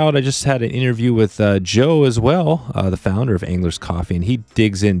check out, I just had an interview with Joe as well, the founder of Anglers Coffee, and he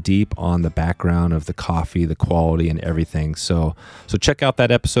digs in deep on the background of the coffee, the quality, and everything. So check out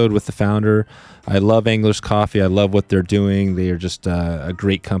that episode with the founder. I love Anglers Coffee. I love what they're doing. They are just a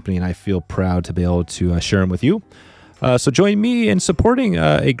great company, and I feel proud to be able to share them with you. So join me in supporting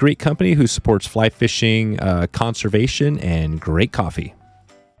a great company who supports fly fishing, conservation, and great coffee.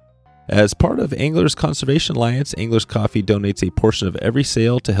 As part of Anglers Conservation Alliance, Anglers Coffee donates a portion of every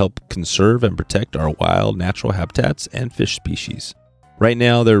sale to help conserve and protect our wild natural habitats and fish species. Right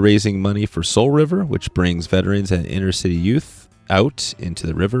now, they're raising money for Soul River, which brings veterans and inner city youth out into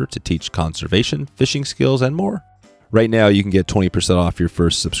the river to teach conservation, fishing skills, and more. Right now, you can get 20% off your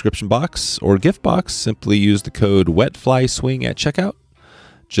first subscription box or gift box. Simply use the code WETFLYSWING at checkout.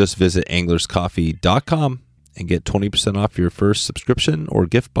 Just visit anglerscoffee.com and get 20% off your first subscription or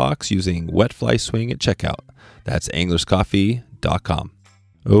gift box using WetFlySwing at checkout. That's anglerscoffee.com.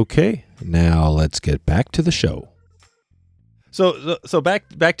 Okay, now let's get back to the show. So back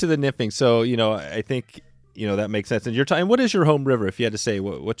to the nymphing. So, I think, that makes sense. And your time, what is your home river? If you had to say,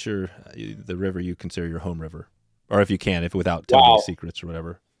 what's the river you consider your home river? Or if you can, without telling any secrets or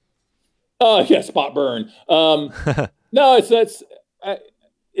whatever. Yeah, Spot Burn. No,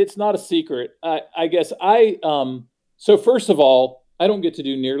 it's not a secret. I guess so first of all, I don't get to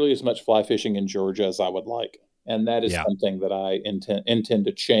do nearly as much fly fishing in Georgia as I would like. And that is something that I intend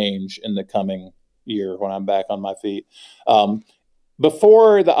to change in the coming year when I'm back on my feet.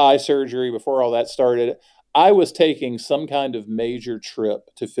 Before the eye surgery, before all that started, I was taking some kind of major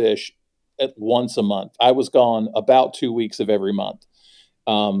trip to fish at once a month. I was gone about 2 weeks of every month.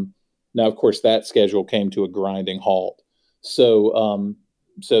 Now, of course, that schedule came to a grinding halt. So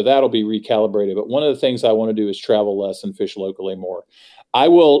that'll be recalibrated. But one of the things I want to do is travel less and fish locally more. I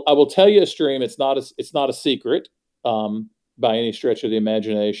will tell you a stream. It's not a secret by any stretch of the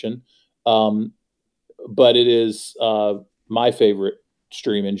imagination, but it is my favorite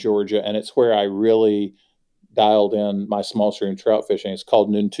stream in Georgia, and it's where I really dialed in my small stream trout fishing. It's called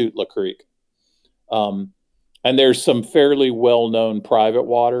Nuntutla Creek. And there's some fairly well-known private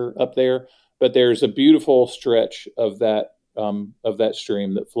water up there, but there's a beautiful stretch of that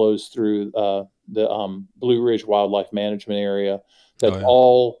stream that flows through the Blue Ridge Wildlife Management Area. That's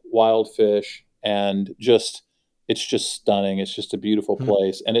all wild fish, and it's just stunning. It's just a beautiful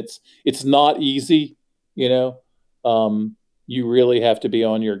place, and it's not easy. You really have to be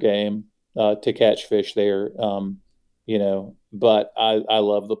on your game to catch fish there. But I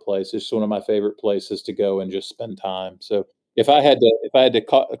love the place. It's one of my favorite places to go and just spend time. So if I had to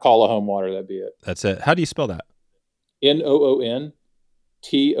call a home water, that'd be it. That's it. How do you spell that? Noontootla.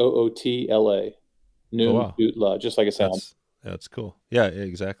 Nuntutla, just like it sounds. That's cool. Yeah,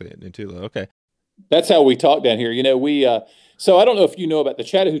 exactly. Nuntutla. Okay. That's how we talk down here. So I don't know if you know about the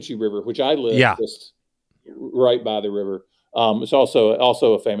Chattahoochee River, which I live just right by the river. It's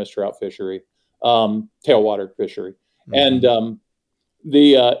also a famous trout fishery, tailwater fishery. And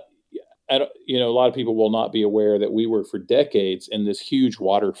a lot of people will not be aware that we were for decades in this huge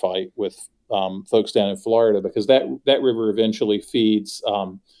water fight with folks down in Florida, because that river eventually feeds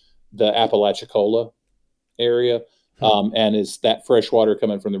the Apalachicola area. And is that fresh water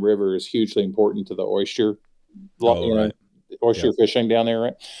coming from the river is hugely important to the oyster, Right. oyster fishing down there,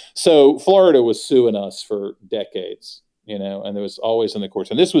 right? So Florida was suing us for decades, and there was always in the course.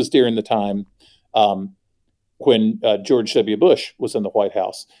 And this was during the time when George W. Bush was in the White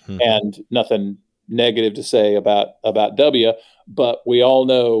House, and nothing negative to say about W, but we all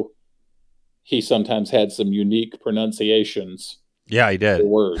know he sometimes had some unique pronunciations. Yeah, he did.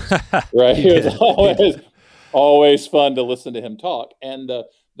 Words, right? It was always fun to listen to him talk. And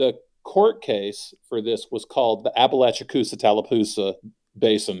the court case for this was called the Apalachicola-Tallapoosa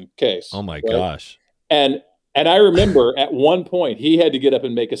Basin case. Oh my right? gosh! And I remember at one point he had to get up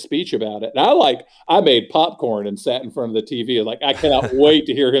and make a speech about it. And I made popcorn and sat in front of the TV. Like, I cannot wait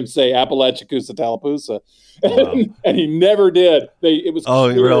to hear him say Apalachicola-Tallapoosa. Wow. And he never did. It was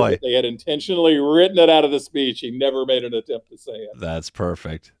clear really? that they had intentionally written it out of the speech. He never made an attempt to say it. That's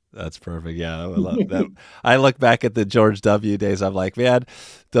perfect. That's perfect. Yeah, I love that. I look back at the George W. days. I'm like, man,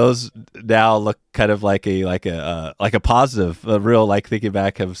 those now look kind of like a positive, a real, like, thinking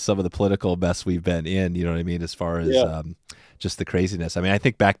back of some of the political mess we've been in. You know what I mean? As far as just the craziness. I mean, I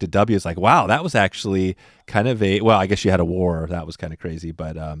think back to W. It's like, wow, that was actually kind of I guess you had a war. That was kind of crazy,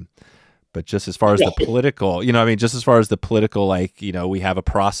 but just as far as the political, just as far as the political, like, we have a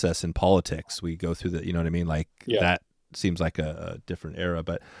process in politics. We go through you know what I mean? Like that seems like a different era,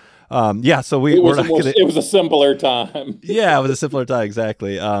 but so it was a simpler time. Yeah, it was a simpler time.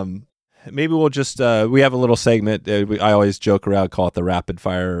 Exactly. Maybe we'll just, we have a little segment. I always joke around, call it the rapid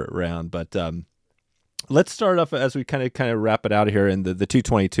fire round, but let's start off as we kind of wrap it out of here in the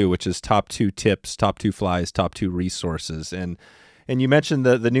 222, which is top 2 tips, top 2 flies, top 2 resources. And you mentioned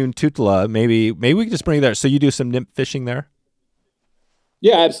the Noon Tutela. Maybe we can just bring it there. So you do some nymph fishing there?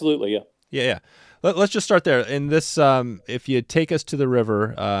 Yeah, absolutely. Yeah. Let's just start there. In this, if you take us to the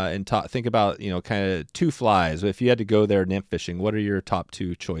river and think about, kind of 2 flies. If you had to go there nymph fishing, what are your top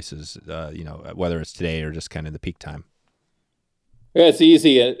 2 choices? Whether it's today or just kind of the peak time. Yeah, it's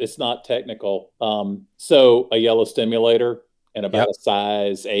easy. It's not technical. So a yellow stimulator and about a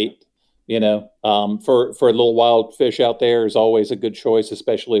size 8. For a little wild fish out there is always a good choice,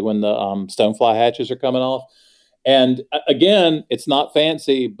 especially when the stonefly hatches are coming off. And again, it's not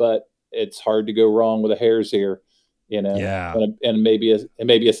fancy, but it's hard to go wrong with a hare's ear, and maybe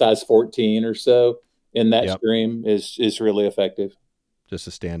a size 14 or so in that stream is really effective. Just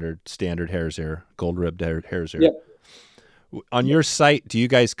a standard hare's ear, gold ribbed hare's ear. Yep. On your site, do you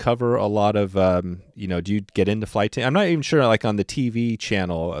guys cover a lot of, do you get into fly tying? I'm not even sure, like on the TV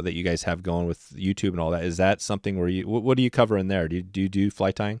channel that you guys have going with YouTube and all that, is that something where what do you cover in there? Do you do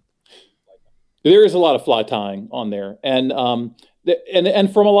fly tying? There is a lot of fly tying on there. And,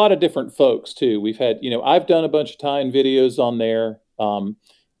 and from a lot of different folks too. We've had, I've done a bunch of tying videos on there.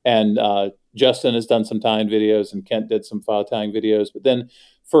 And Justin has done some tying videos, and Kent did some fly tying videos. But then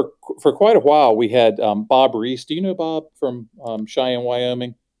for quite a while, we had Bob Reese. Do you know Bob from Cheyenne,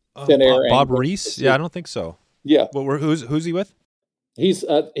 Wyoming? Thin Air Bob Reese? Yeah, I don't think so. Yeah. Well, who's he with? He's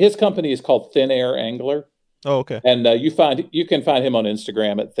his company is called Thin Air Angler. Oh, okay. And you can find him on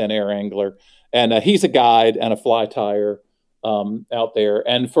Instagram at Thin Air Angler. And he's a guide and a fly tyer out there.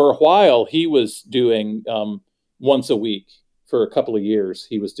 And for a while, he was doing once a week for a couple of years.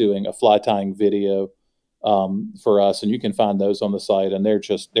 He was doing a fly tying video for us, and you can find those on the site, and they're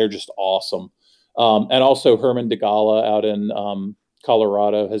just awesome. And also Herman DeGala out in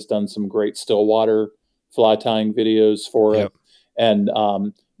Colorado has done some great Stillwater fly tying videos for it. And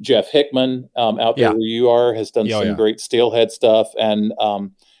Jeff Hickman out there where you are has done some great steelhead stuff.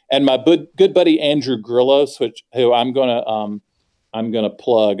 And my good buddy Andrew Grillos, who I'm gonna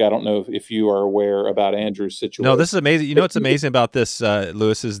plug. I don't know if you are aware about Andrew's situation. No, this is amazing. You know what's amazing about this,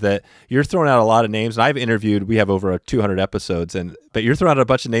 Lewis, is that you're throwing out a lot of names. And I've interviewed. We have over 200 episodes, but you're throwing out a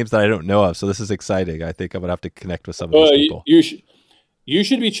bunch of names that I don't know of. So this is exciting. I think I'm gonna have to connect with some of these people. You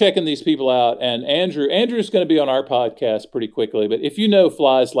should be checking these people out. And Andrew's going to be on our podcast pretty quickly. But if you know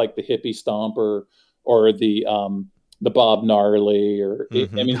flies like the Hippie Stomper or the Bob Gnarly, or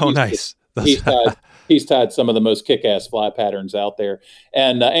nice. He's tied some of the most kick-ass fly patterns out there.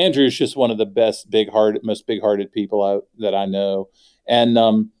 And Andrew's just one of the most big-hearted people that I know.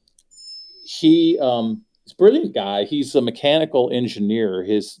 And he's a brilliant guy. He's a mechanical engineer.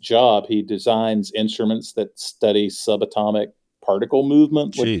 His job, he designs instruments that study subatomic particle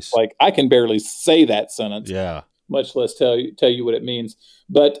movement. Which, like, I can barely say that sentence. Yeah. Much less tell you what it means.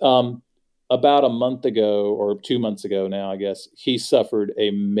 But about a month ago or 2 months ago now, I guess, he suffered a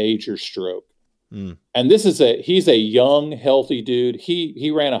major stroke. And he's a young, healthy dude.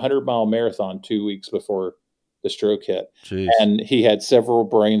 He ran a 100-mile marathon 2 weeks before the stroke hit. Jeez. And he had several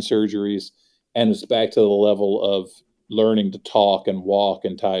brain surgeries and was back to the level of learning to talk and walk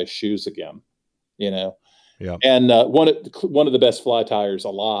and tie his shoes again, Yeah. And one of the best fly tyers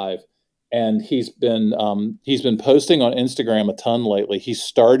alive. And he's been posting on Instagram a ton lately. He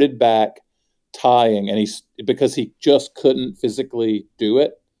started back tying, and because he just couldn't physically do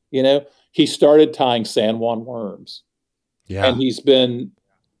it, he started tying San Juan worms. Yeah. And he's been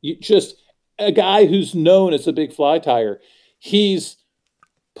just a guy who's known as a big fly tyer. He's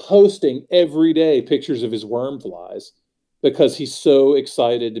posting every day pictures of his worm flies because he's so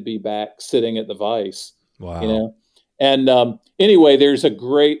excited to be back sitting at the vise. Wow. And anyway, there's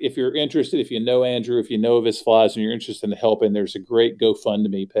if you're interested, if you know Andrew, if you know of his flies and you're interested in helping, there's a great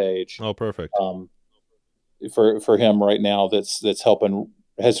GoFundMe page. Oh, perfect. For him right now that's helping,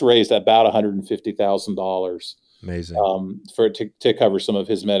 has raised about $150,000. Amazing. To cover some of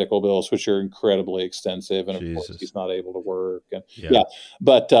his medical bills, which are incredibly extensive, and of course he's not able to work. And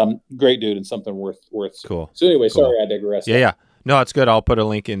but great dude and something worth. Cool. So anyway, sorry I digressed. Yeah. No, it's good. I'll put a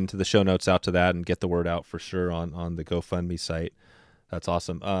link into the show notes out to that and get the word out for sure on the GoFundMe site. That's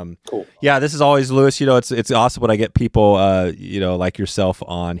awesome. Cool. Yeah, this is always, Lewis. It's awesome when I get people, like yourself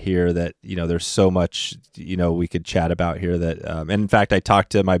on here that, there's so much, we could chat about here that, and in fact, I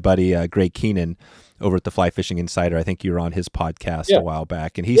talked to my buddy, Greg Keenan over at the Fly Fishing Insider. I think you were on his podcast a while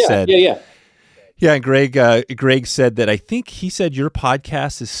back, and he said, Yeah, and Greg said that, I think he said your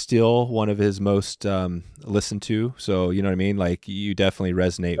podcast is still one of his most listened to. So, you know what I mean? Like, you definitely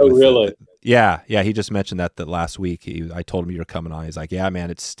resonate with really? Yeah. He just mentioned that last week. I told him you were coming on. He's like, yeah, man,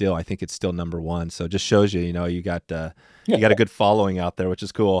 I think it's still number one. So it just shows you, you got a good following out there, which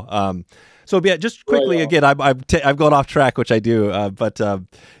is cool. So yeah, just quickly, again, I've gone off track, which I do, but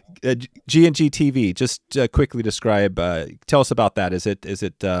G&G TV, just quickly describe, tell us about that. Is it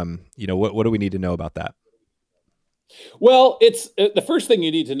what do we need to know about that? Well, it's the first thing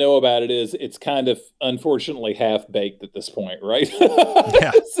you need to know about it is it's kind of unfortunately half baked at this point, right?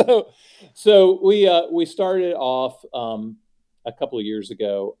 Yeah. So we started off a couple of years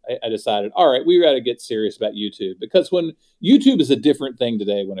ago. I decided, all right, we got to get serious about YouTube, because when YouTube is a different thing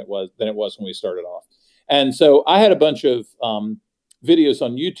today than it was when we started off. And so I had a bunch of videos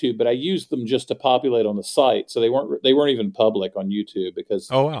on YouTube, but I used them just to populate on the site. So they weren't even public on YouTube, because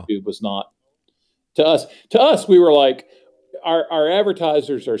YouTube was not to us. We were like, our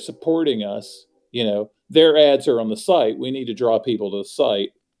advertisers are supporting us, their ads are on the site. We need to draw people to the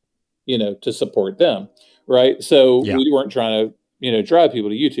site, to support them. Right. So we weren't trying to, drive people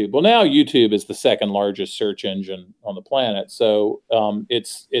to YouTube. Well, now YouTube is the second largest search engine on the planet. So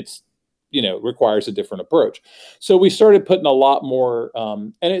it's requires a different approach. So we started putting a lot more,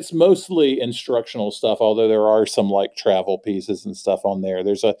 and it's mostly instructional stuff, although there are some like travel pieces and stuff on there.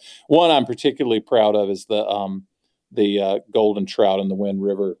 There's one I'm particularly proud of is the golden trout in the Wind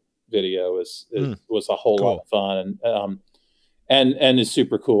River video was a whole lot of fun and is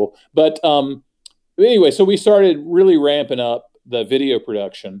super cool. But anyway, so we started really ramping up the video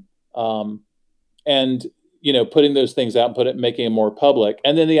production, and putting those things out and making it more public.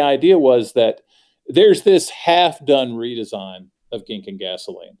 And then the idea was that there's this half-done redesign of Gink and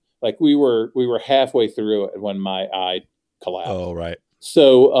Gasoline. Like we were halfway through it when my eye collapsed. Oh, right.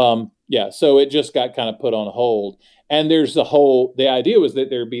 So so it just got kind of put on hold. And the idea was that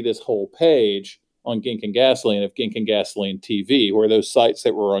there'd be this whole page on Gink and Gasoline of Gink and Gasoline TV, where those sites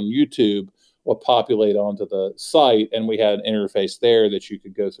that were on YouTube will populate onto the site, and we had an interface there that you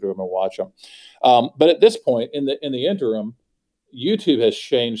could go through them and watch them. But at this point, in the interim, YouTube has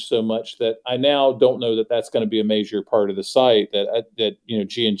changed so much that I now don't know that that's going to be a major part of the site. That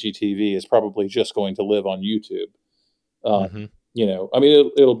G&G TV is probably just going to live on YouTube. I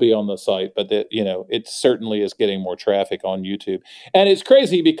mean, it'll be on the site, but it certainly is getting more traffic on YouTube, and it's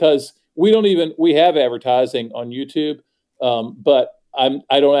crazy because we have advertising on YouTube, but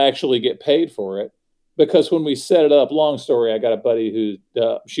I don't actually get paid for it, because when we set it up, long story, I got a buddy who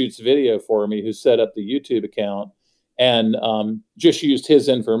shoots video for me, who set up the YouTube account and just used his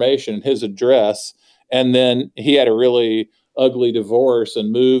information, his address. And then he had a really ugly divorce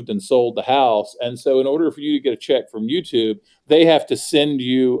and moved and sold the house. And so in order for you to get a check from YouTube, they have to send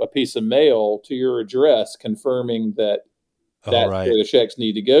you a piece of mail to your address confirming that that's where the checks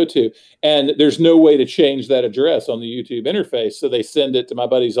need to go to. And there's no way to change that address on the YouTube interface. So they send it to my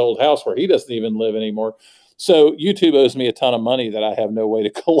buddy's old house where he doesn't even live anymore. So YouTube owes me a ton of money that I have no way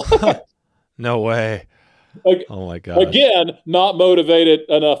to collect. No way. Oh my God. Again, not motivated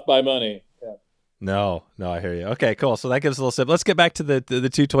enough by money. Yeah. No, I hear you. Okay, cool. So that gives a little sip. Let's get back to the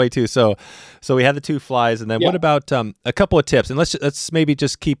 222. So we had the two flies, and then what about a couple of tips? And let's maybe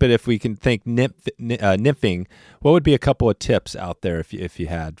just keep it if we can think nymphing. What would be a couple of tips out there if you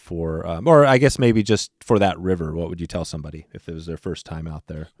had for, or I guess maybe just for that river? What would you tell somebody if it was their first time out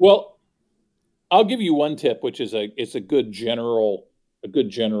there? Well, I'll give you one tip, which is it's a good general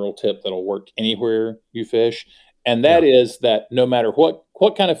tip that'll work anywhere you fish, and that is that no matter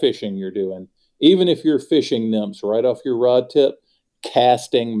what kind of fishing you're doing, even if you're fishing nymphs right off your rod tip,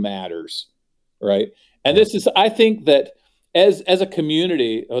 casting matters, right? And this is, I think that as a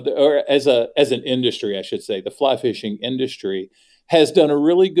community or as an industry, I should say, the fly fishing industry has done a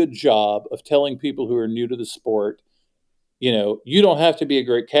really good job of telling people who are new to the sport, you don't have to be a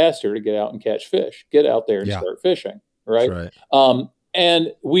great caster to get out and catch fish. Get out there and start fishing, right? That's right.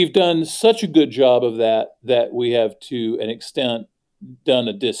 And we've done such a good job of that we have, to an extent, done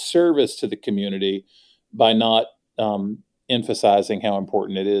a disservice to the community by not emphasizing how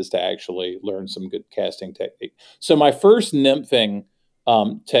important it is to actually learn some good casting technique. So my first nymphing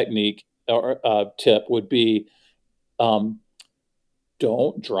technique or tip would be, don't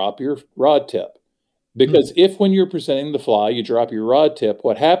drop your rod tip. Because if when you're presenting the fly, you drop your rod tip,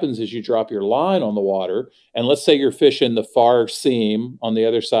 what happens is you drop your line on the water, and let's say you're fishing the far seam on the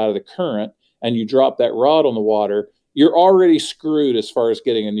other side of the current, and you drop that rod on the water, you're already screwed as far as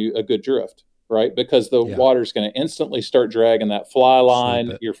getting a good drift, right? Because the water's going to instantly start dragging that fly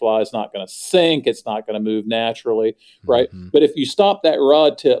line. Your fly is not going to sink. It's not going to move naturally, right? But if you stop that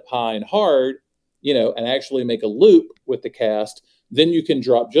rod tip high and hard, and actually make a loop with the cast, then you can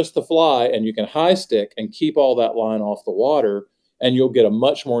drop just the fly and you can high stick and keep all that line off the water, and you'll get a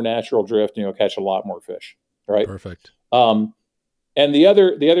much more natural drift and you'll catch a lot more fish, right? Perfect. And the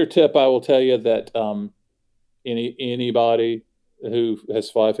other tip I will tell you that anybody who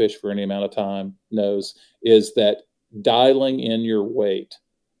has fly fished for any amount of time knows is that dialing in your weight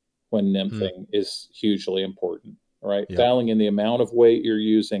when nymphing is hugely important, right? Dialing in the amount of weight you're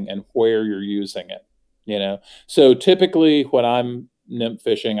using and where you're using it. So typically when I'm nymph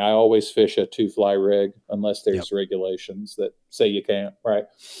fishing, I always fish a 2-fly rig unless there's regulations that say you can't, right?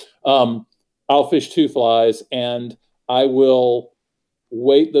 I'll fish 2 flies, and I will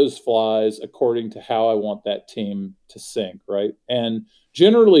weight those flies according to how I want that team to sink, right? And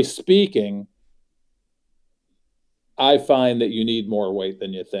generally speaking, I find that you need more weight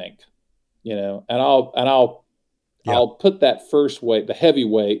than you think, and I'll put that first weight, the heavy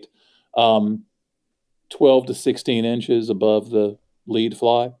weight, 12 to 16 inches above the lead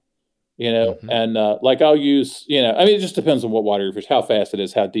fly, and like I'll use, it just depends on what water you fish, how fast it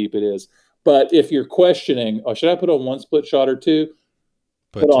is, how deep it is. But if you're questioning, should I put on 1 split shot or 2?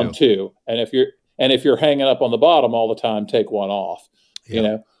 Put on 2. And if you're hanging up on the bottom all the time, take 1 off,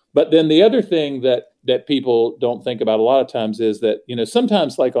 But then the other thing that people don't think about a lot of times is that,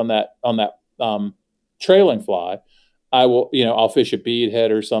 sometimes like on that trailing fly, I'll fish a bead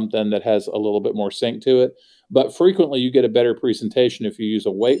head or something that has a little bit more sink to it. But frequently you get a better presentation if you use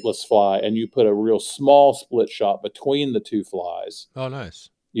a weightless fly and you put a real small split shot between the 2 flies. Oh, nice.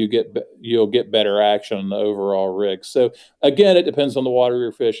 You'll get better action on the overall rig. So again, it depends on the water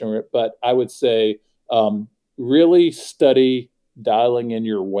you're fishing, but I would say really study dialing in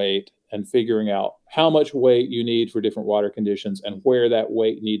your weight and figuring out how much weight you need for different water conditions and where that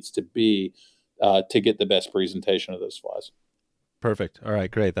weight needs to be to get the best presentation of those flies. Perfect. All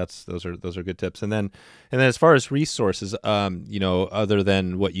right, great. Those are good tips. And then as far as resources, other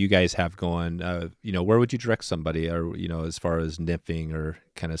than what you guys have going, where would you direct somebody, or as far as nymphing or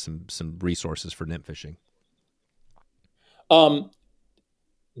kind of some resources for nymph fishing? Devin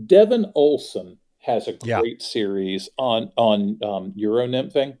Olson has a great series on Euro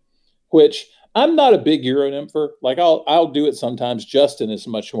nymphing, which I'm not a big Euro nympher. Like I'll do it sometimes. Justin is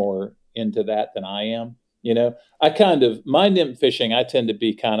much more into that than I am. My nymph fishing, I tend to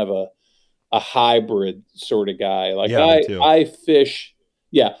be kind of a hybrid sort of guy. Like I fish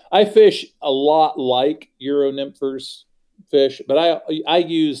a lot like Euro nymphers fish, but I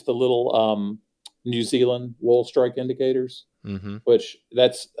use the little New Zealand wool strike indicators, which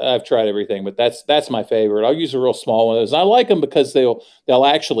I've tried everything, but that's my favorite. I'll use a real small one of those. And I like them because they'll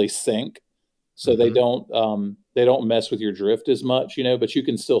actually sink, so they don't mess with your drift as much, but you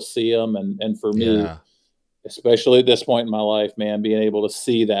can still see them. And for me, especially at this point in my life, man, being able to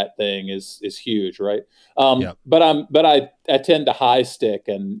see that thing is huge, right? But I tend to high stick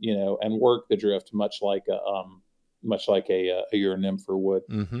and work the drift much like a Euro nympher would.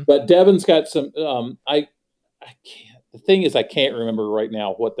 But Devin's got some. I can't. The thing is, I can't remember right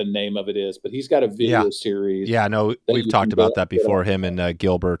now what the name of it is, but he's got a video series. Yeah, no, we've talked about that before. Him and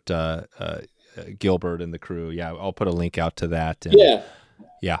Gilbert Gilbert and the crew. Yeah, I'll put a link out to that. And Yeah.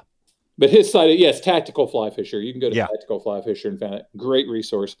 yeah, But his site, yes, Tactical Fly Fisher. You can go to yeah, Tactical Fly Fisher and find it. Great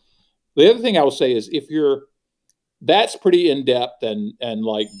resource. The other thing I will say is that's pretty in depth and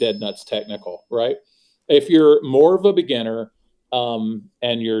like dead nuts technical, right? If you're more of a beginner and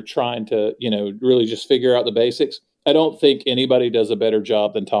you're trying to, really just figure out the basics, I don't think anybody does a better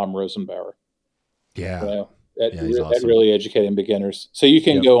job than Tom Rosenbauer. yeah, yeah. He's At awesome. really educating beginners. So you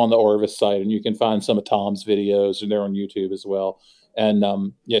can Yep. go on the Orvis site and you can find some of Tom's videos, and they're on YouTube as well. And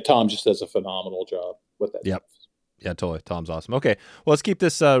Tom just does a phenomenal job with that. Yep. Yeah, totally. Tom's awesome. Okay, well, let's keep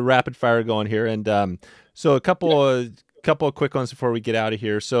this rapid fire going here, and so a couple of quick ones before we get out of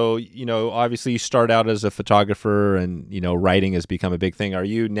here. So, obviously you start out as a photographer, and writing has become a big thing.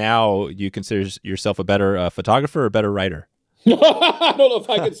 Do you consider yourself a better photographer or a better writer? I don't know if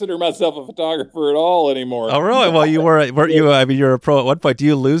I consider myself a photographer at all anymore. Oh, really? Well, weren't you? I mean, you're a pro at one point. Do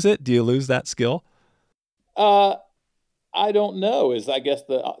you lose it? Do you lose that skill? I don't know is I guess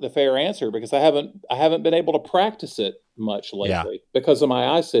the fair answer, because I haven't been able to practice it much lately because of my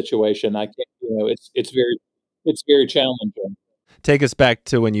eye situation. I can't, it's very challenging. Take us back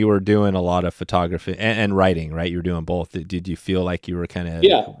to when you were doing a lot of photography and writing, right? You were doing both. Did you feel like you were kind of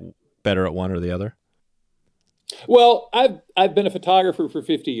better at one or the other? Well, I've been a photographer for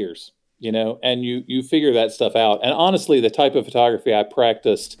 50 years, and you figure that stuff out. And honestly, the type of photography I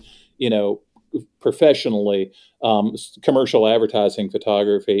practiced, professionally, commercial advertising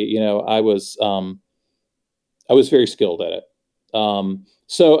photography, I was very skilled at it.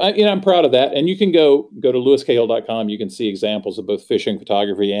 So I'm proud of that. And you can go to lewiscahill.com. You can see examples of both fishing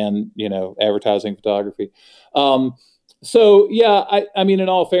photography and, advertising photography. So yeah, I mean, in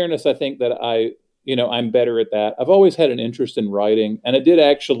all fairness, I think that I'm better at that. I've always had an interest in writing, and I did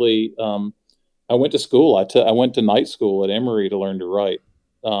actually, I went to school. I went to night school at Emory to learn to write,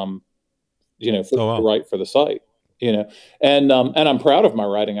 to write for the site, and I'm proud of my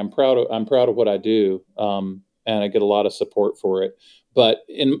writing. I'm proud of what I do. And I get a lot of support for it. But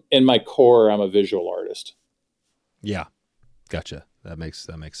in my core, I'm a visual artist. Yeah, gotcha. That makes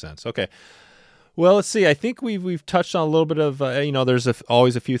sense. Okay. Well, let's see. I think we've touched on a little bit of there's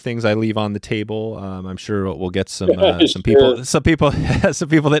always a few things I leave on the table. I'm sure we'll get some people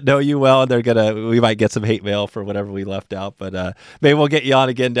that know you well, and we might get some hate mail for whatever we left out, but maybe we'll get you on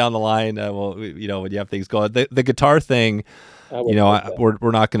again down the line. When you have things going. The guitar thing,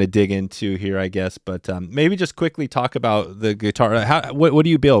 we're not going to dig into here, I guess, but maybe just quickly talk about the guitar. What do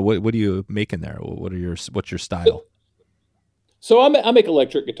you build? What do you make in there? What's your style? So I make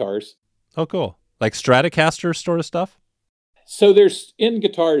electric guitars. Oh, cool. Like Stratocaster sort of stuff? So there's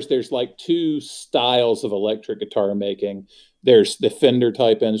like two styles of electric guitar making. There's the Fender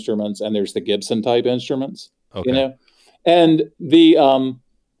type instruments and there's the Gibson type instruments. Okay. And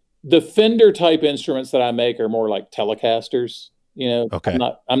the Fender type instruments that I make are more like Telecasters. Okay.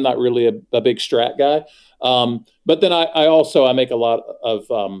 I'm not really a big Strat guy. But then I make a lot of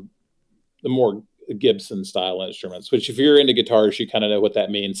the more Gibson style instruments, which if you're into guitars, you kind of know what that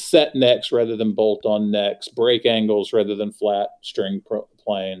means. Set necks rather than bolt on necks, break angles rather than flat string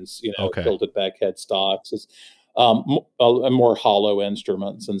planes, tilted back headstocks, more hollow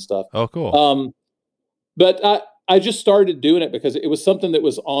instruments and stuff. Oh, cool. But I just started doing it because it was something that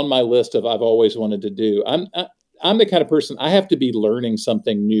was on my list of I've always wanted to do. I'm the kind of person, I have to be learning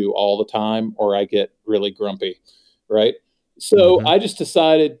something new all the time or I get really grumpy, right? So I just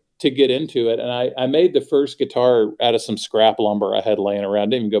decided to get into it. And I made the first guitar out of some scrap lumber I had laying around.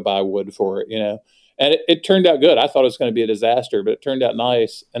 Didn't even go buy wood for it, and it turned out good. I thought it was going to be a disaster, but it turned out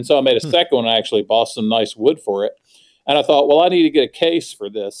nice. And so I made a second one. I actually bought some nice wood for it. And I thought, well, I need to get a case for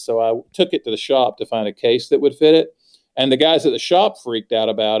this. So I took it to the shop to find a case that would fit it. And the guys at the shop freaked out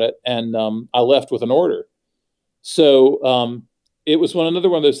about it. And I left with an order. So it was another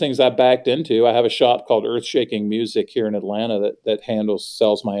one of those things I backed into. I have a shop called Earth Shaking Music here in Atlanta that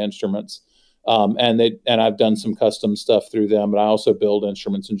sells my instruments. And I've done some custom stuff through them, but I also build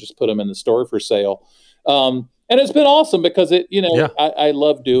instruments and just put them in the store for sale. And it's been awesome because I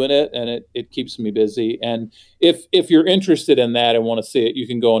love doing it and it keeps me busy. And if you're interested in that and want to see it, you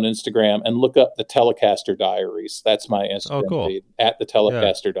can go on Instagram and look up the Telecaster Diaries. That's my Instagram feed, at the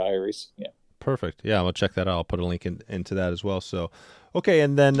Telecaster Diaries. Yeah. Perfect. Yeah, I'll check that out. I'll put a link into that as well. So, okay.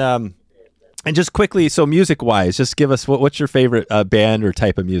 And then, and just quickly, so music wise, just give us, what's your favorite band or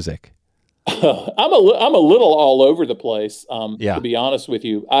type of music? I'm a little all over the place. To be honest with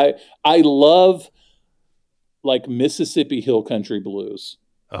you, I love like Mississippi Hill Country blues.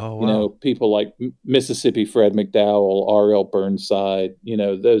 Oh, wow. People like Mississippi Fred McDowell, R.L. Burnside,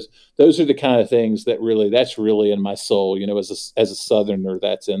 those are the kind of things that's really in my soul, as a Southerner,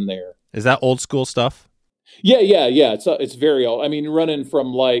 that's in there. Is that old school stuff? Yeah. It's very old. I mean, running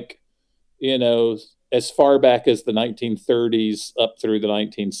from like, as far back as the 1930s up through the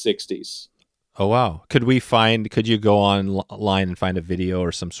 1960s. Oh, wow. Could you go online and find a video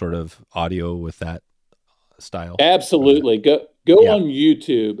or some sort of audio with that style? Absolutely. Go Yeah. on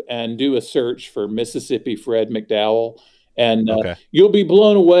YouTube and do a search for Mississippi Fred McDowell, and Okay. you'll be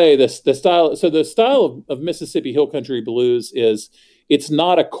blown away. The style. So the style of Mississippi Hill Country blues is it's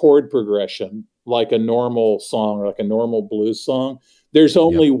not a chord progression like a normal song or like a normal blues song. There's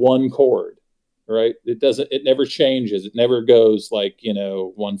only one chord, right? It never changes. It never goes like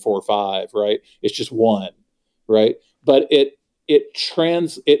 1 4 5, right? It's just one, right? But it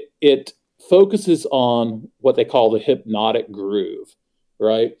focuses on what they call the hypnotic groove,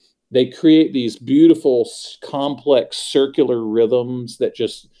 right? They create these beautiful, complex circular rhythms that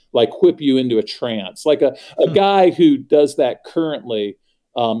just like whip you into a trance. Like a guy who does that currently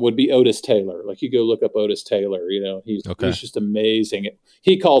would be Otis Taylor. Like you go look up Otis Taylor, he's just amazing.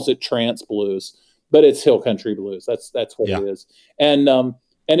 He calls it trance blues, but it's hill country blues. That's what it is. And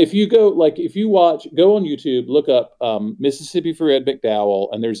if you go on YouTube, look up Mississippi Fred McDowell,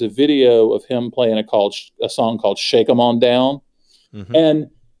 and there's a video of him playing a song called "Shake 'Em On Down," and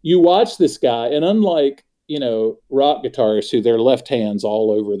you watch this guy, and unlike rock guitarists who their left hand's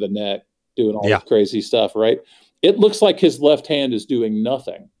all over the neck doing all this crazy stuff, right? It looks like his left hand is doing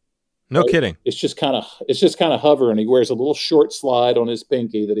nothing. No kidding. It's just kind of hovering. He wears a little short slide on his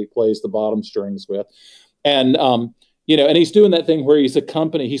pinky that he plays the bottom strings with, and and he's doing that thing where he's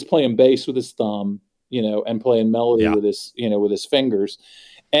playing bass with his thumb, and playing melody with his fingers,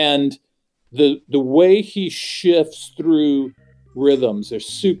 and the way he shifts through rhythms are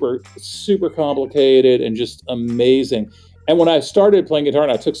super, super complicated and just amazing. And when I started playing guitar,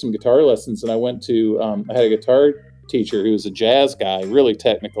 and I took some guitar lessons, and I went to, I had a guitar teacher who was a jazz guy, really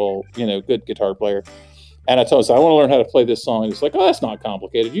technical, good guitar player. And I told him, I want to learn how to play this song. And he's like, "Oh, that's not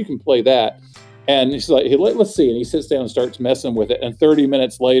complicated. You can play that." And he's like, "Hey, let's see." And he sits down and starts messing with it. And 30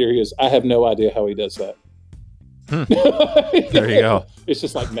 minutes later, he goes, "I have no idea how he does that." There you go. It's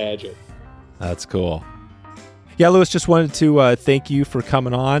just like magic. That's cool. Yeah, Louis, just wanted to thank you for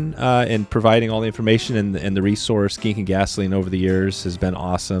coming on and providing all the information and the resource. Gink and Gasoline over the years has been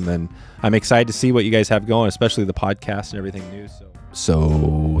awesome. And I'm excited to see what you guys have going, especially the podcast and everything new.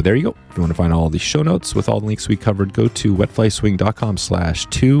 So there you go. If you want to find all the show notes with all the links we covered, go to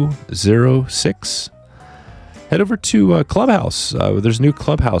wetflyswing.com/206. Head over to Clubhouse. There's a new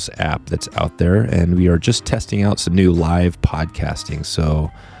Clubhouse app that's out there, and we are just testing out some new live podcasting.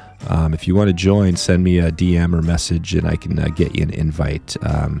 So if you want to join, send me a DM or message, and I can get you an invite.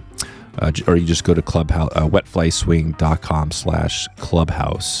 Or you just go to Clubhouse,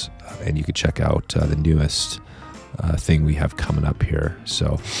 wetflyswing.com/clubhouse, and you can check out the newest thing we have coming up here.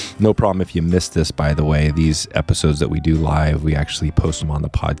 So no problem if you missed this, by the way. These episodes that we do live, we actually post them on the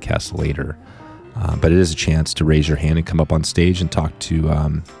podcast later. But it is a chance to raise your hand and come up on stage and talk to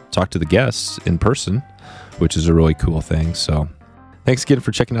the guests in person, which is a really cool thing. So thanks again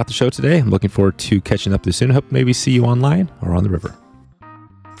for checking out the show today. I'm looking forward to catching up with you soon. I hope maybe see you online or on the river.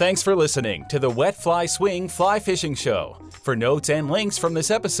 Thanks for listening to the Wet Fly Swing Fly Fishing Show. For notes and links from this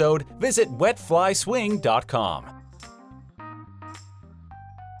episode, visit wetflyswing.com.